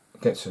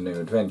 gets a new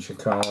adventure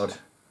card,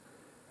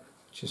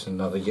 which is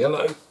another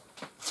yellow.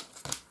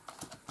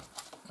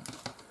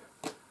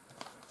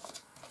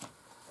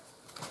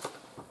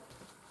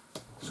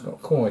 It's got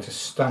quite a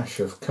stash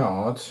of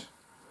cards,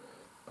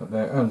 but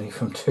they're only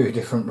from 2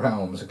 different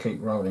realms. I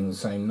keep rolling the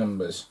same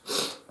numbers,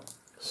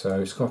 so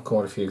it's got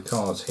quite a few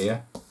cards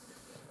here.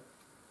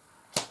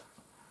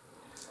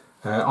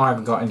 I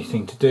haven't got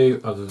anything to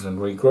do other than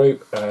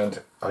regroup,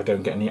 and I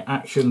don't get any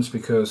actions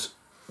because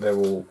they're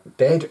all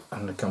dead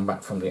and they come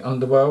back from the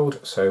underworld,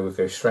 so we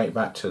go straight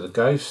back to the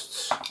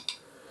ghosts.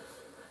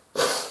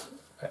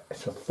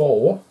 It's a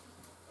 4.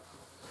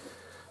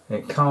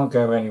 It can't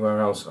go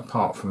anywhere else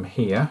apart from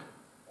here.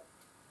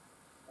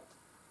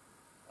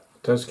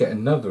 It does get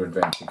another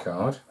adventure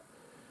card.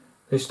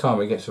 This time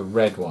it gets a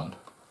red one.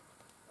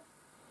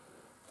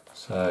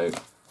 So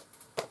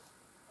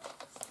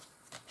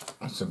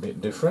that's a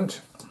bit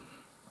different.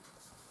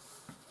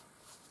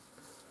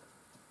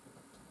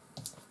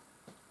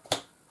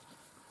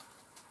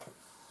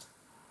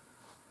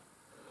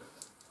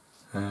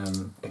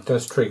 It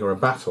does trigger a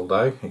battle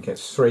though. It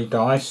gets 3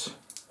 dice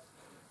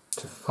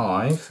to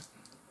 5.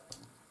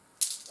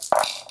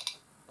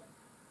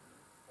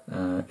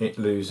 It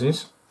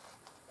loses.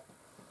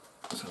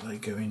 So they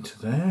go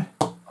into there.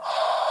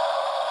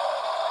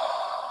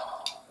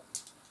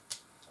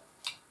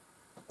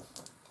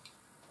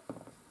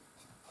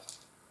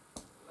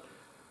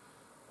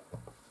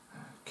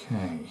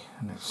 Okay,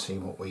 let's see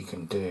what we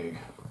can do.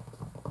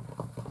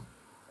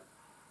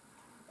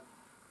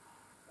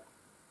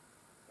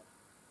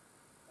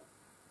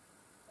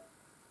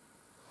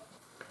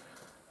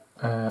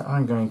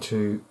 I'm going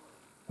to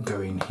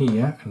go in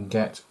here and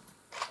get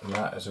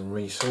that as a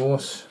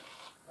resource.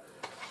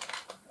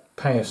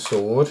 Pay a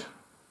sword.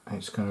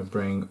 It's going to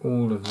bring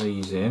all of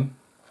these in.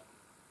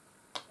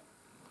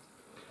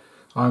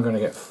 I'm going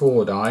to get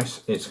 4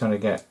 dice. It's going to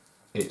get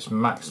its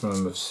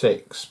maximum of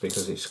 6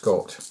 because it's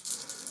got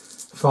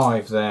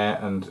 5 there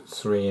and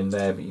 3 in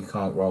there, but you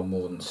can't roll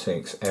more than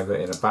 6 ever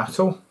in a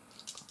battle.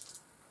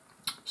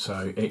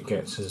 So it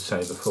gets, as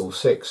I say, the full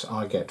 6.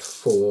 I get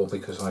 4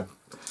 because I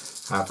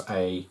have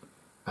a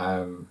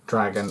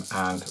dragon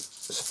and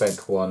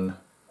spent 1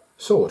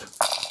 sword.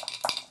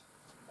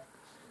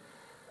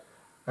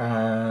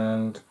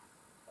 And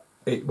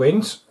it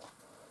wins,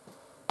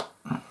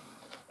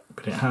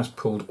 but it has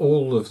pulled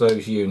all of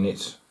those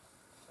units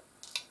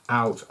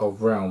out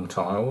of realm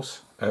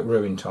tiles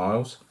ruin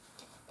tiles.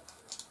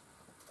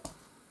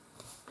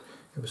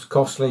 It was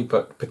costly,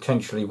 but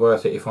potentially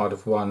worth it. If I'd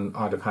have won,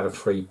 I'd have had a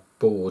free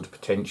board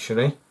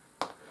potentially.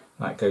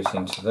 That goes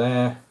into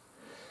there.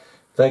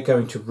 They're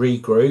going to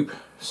regroup,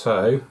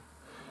 so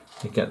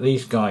you get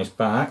these guys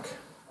back.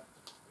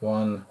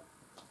 1,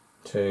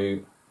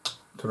 2,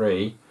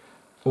 3.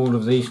 All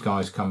of these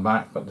guys come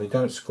back, but they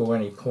don't score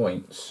any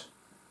points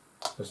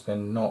because they're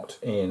not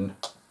in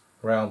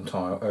ruin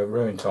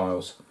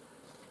tiles.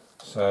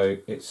 So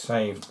it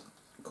saved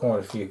quite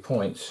a few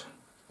points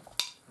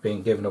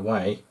being given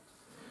away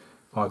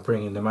by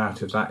bringing them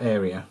out of that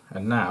area,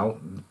 and now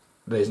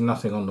there's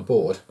nothing on the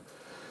board.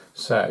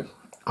 So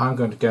I'm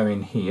going to go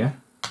in here,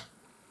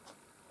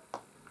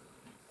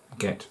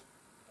 get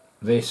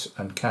this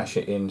and cash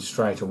it in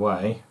straight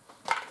away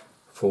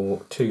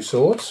for 2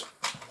 swords,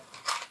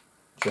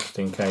 just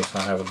in case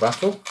I have a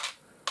battle.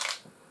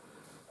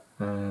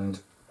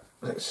 And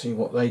let's see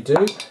what they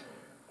do.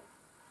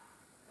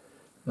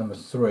 Number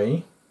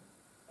 3.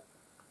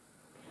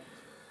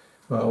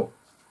 Well,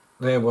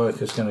 their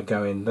worker's going to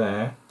go in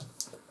there,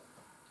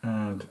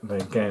 and they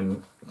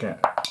again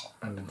get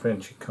an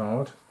adventure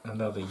card,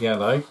 another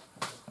yellow.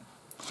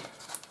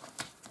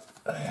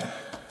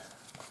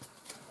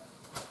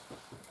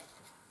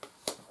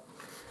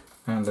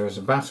 And there is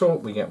a battle.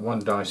 We get 1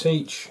 dice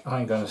each.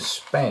 I'm going to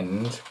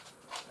spend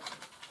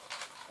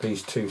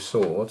these 2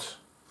 swords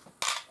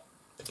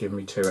to give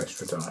me 2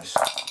 extra dice.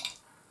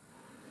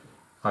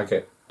 I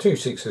get 2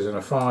 6s and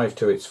a 5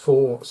 to its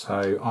 4,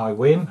 so I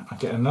win. I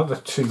get another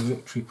 2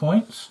 victory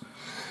points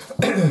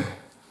for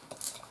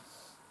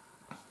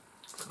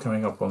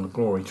coming up on the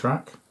glory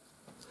track.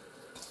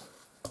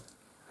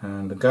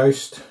 And the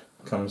ghost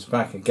comes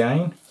back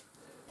again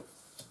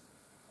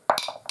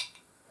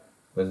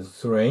with a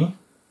 3.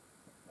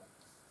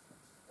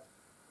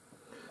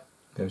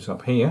 Goes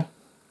up here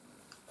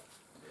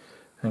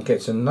and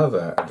gets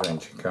another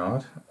adventure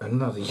card,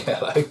 another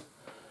yellow.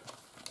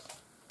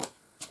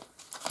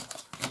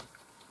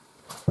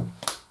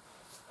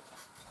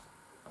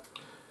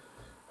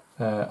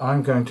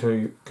 I'm going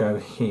to go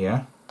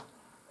here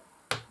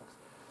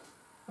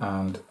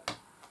and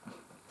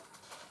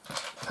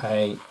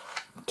pay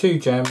 2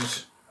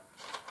 gems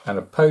and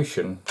a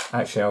potion.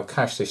 Actually, I'll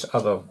cash this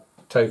other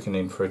token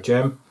in for a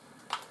gem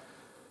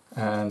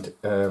and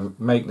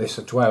make this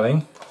a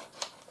dwelling.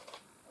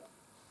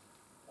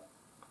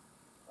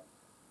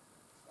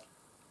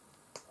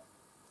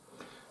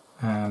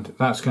 And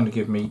that's going to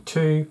give me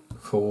 2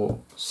 for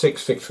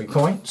 6 victory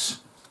points.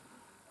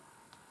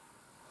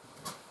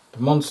 The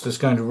monster's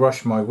going to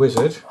rush my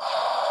wizard.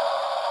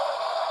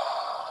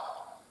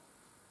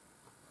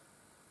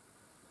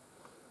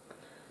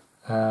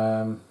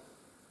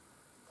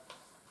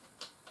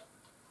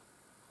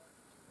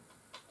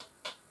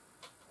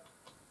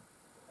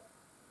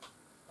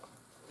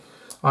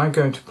 I'm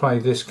going to play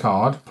this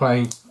card.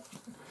 Play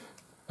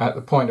at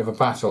the point of a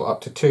battle,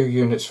 up to 2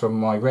 units from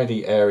my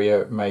ready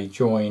area may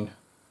join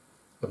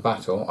the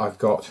battle. I've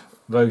got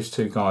those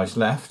 2 guys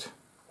left,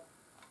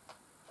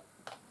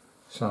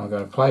 so I'm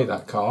going to play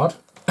that card.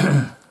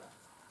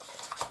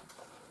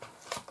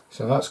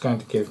 So that's going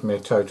to give me a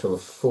total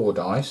of 4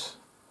 dice.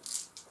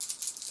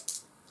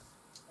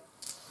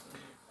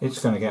 It's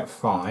going to get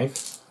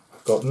 5.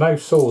 I've got no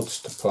swords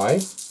to play,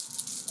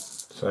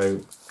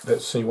 so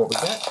let's see what we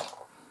get.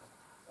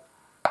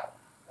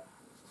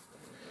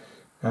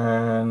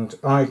 And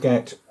I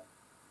get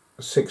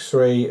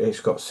 6-3, it's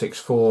got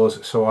 6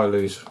 4s, so I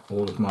lose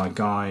all of my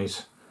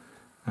guys.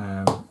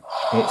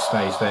 It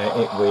stays there,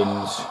 it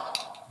wins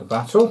the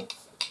battle.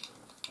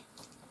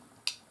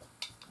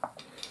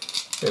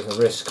 Bit of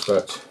a risk,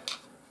 but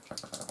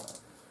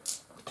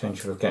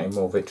potential of getting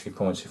more victory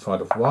points if I'd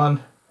have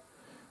won.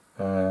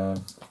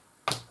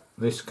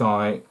 This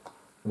guy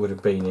would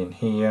have been in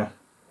here.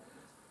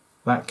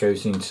 That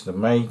goes into the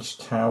mage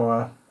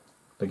tower.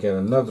 They get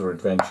another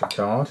adventure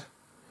card,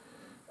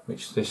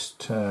 which this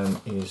turn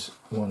is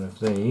one of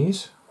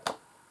these.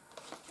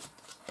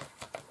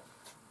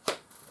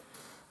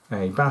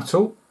 A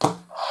battle.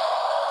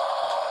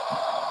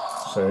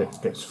 So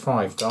it gets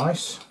 5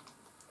 dice.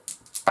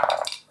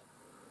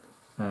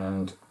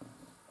 And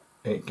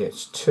it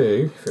gets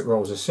 2. If it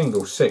rolls a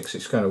single 6,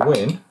 it's going to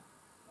win.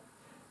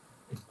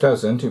 It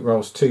doesn't. It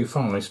rolls 2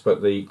 5s,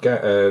 but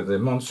the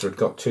monster had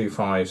got 2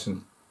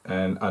 5s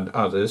and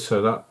others,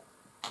 so that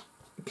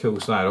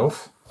kills that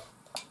off.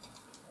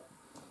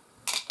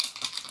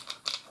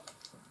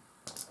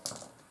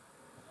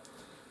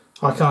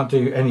 I can't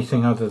do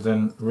anything other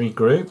than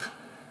regroup,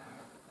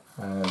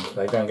 and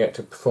they don't get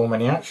to perform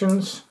any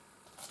actions.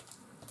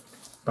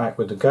 Back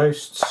with the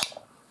ghosts.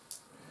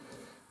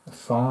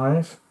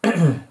 5.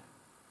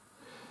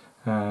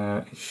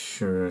 It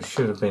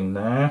should have been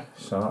there,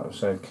 so that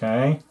was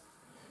okay.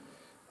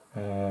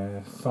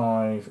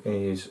 5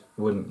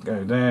 wouldn't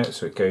go there,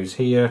 so it goes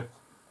here.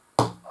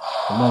 The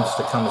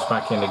monster comes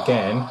back in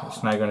again.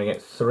 It's now going to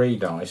get 3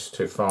 dice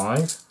to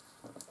 5.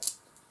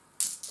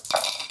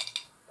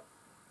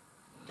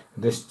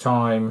 This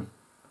time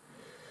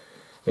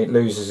it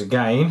loses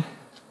again.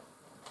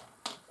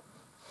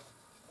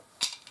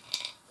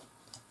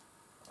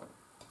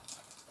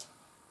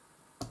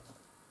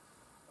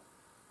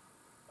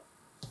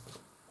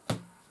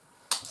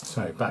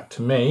 So back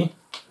to me.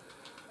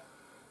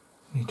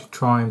 Need to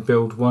try and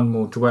build one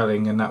more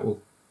dwelling, and that will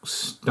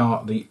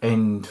start the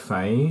end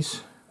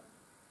phase.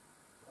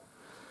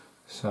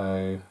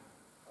 So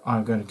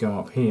I'm going to go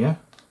up here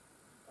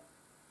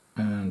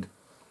and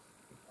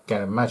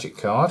get a magic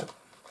card.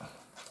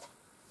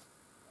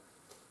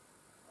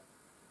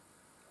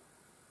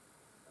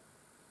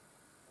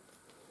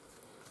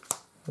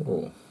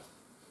 Oh,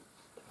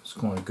 that's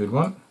quite a good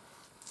one.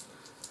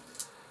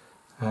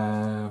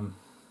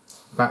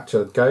 Back to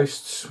the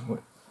ghosts.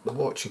 The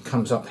watcher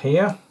comes up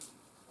here.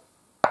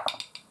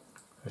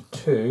 A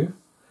 2.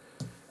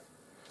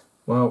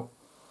 Well,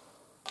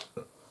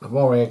 the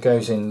warrior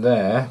goes in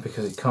there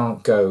because it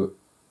can't go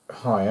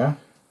higher.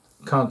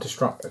 Can't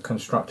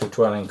construct a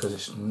dwelling because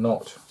it's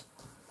not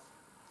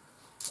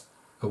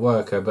a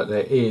worker, but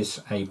there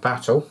is a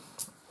battle.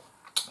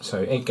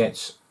 So it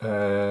gets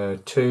 2,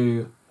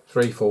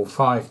 3, 4,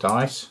 5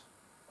 dice.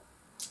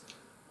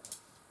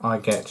 I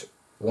get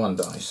 1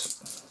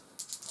 dice.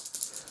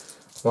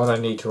 What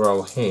I need to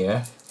roll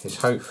here is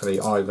hopefully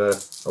either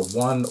a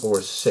 1 or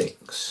a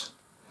 6.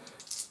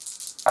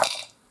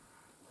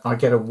 I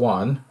get a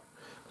 1.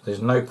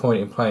 There's no point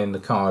in playing the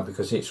card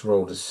because it's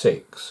rolled a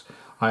 6.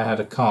 I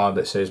had a card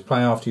that says play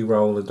after you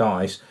roll the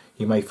dice.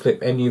 You may flip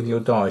any of your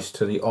dice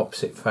to the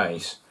opposite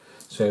face.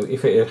 So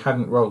if it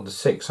hadn't rolled the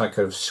 6, I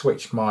could have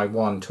switched my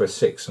 1 to a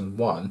 6 and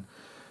 1.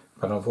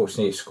 But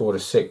unfortunately it scored a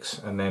 6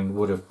 and then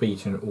would have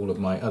beaten all of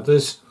my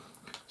others.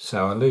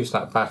 So I lose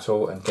that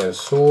battle and get a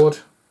sword.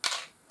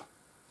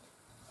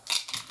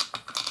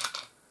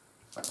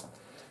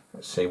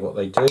 Let's see what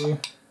they do.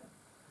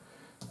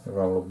 They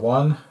roll a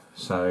 1,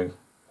 so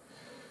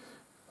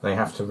they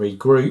have to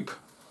regroup.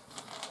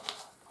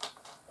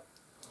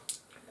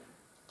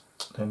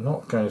 They're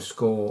not going to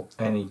score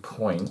any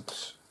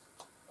points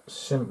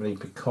simply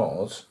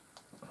because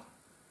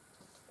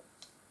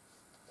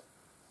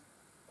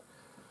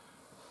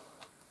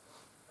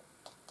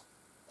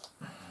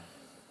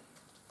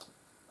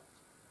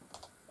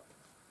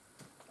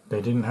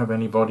they didn't have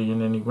anybody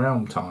in any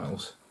realm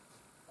tiles.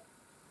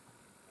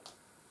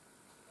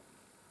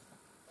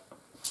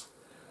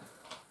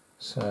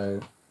 So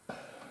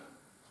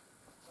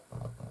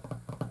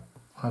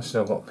I've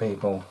still got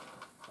people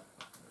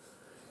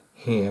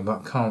here,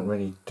 but can't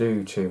really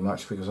do too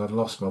much because I'd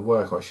lost my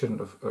work. I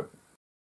shouldn't have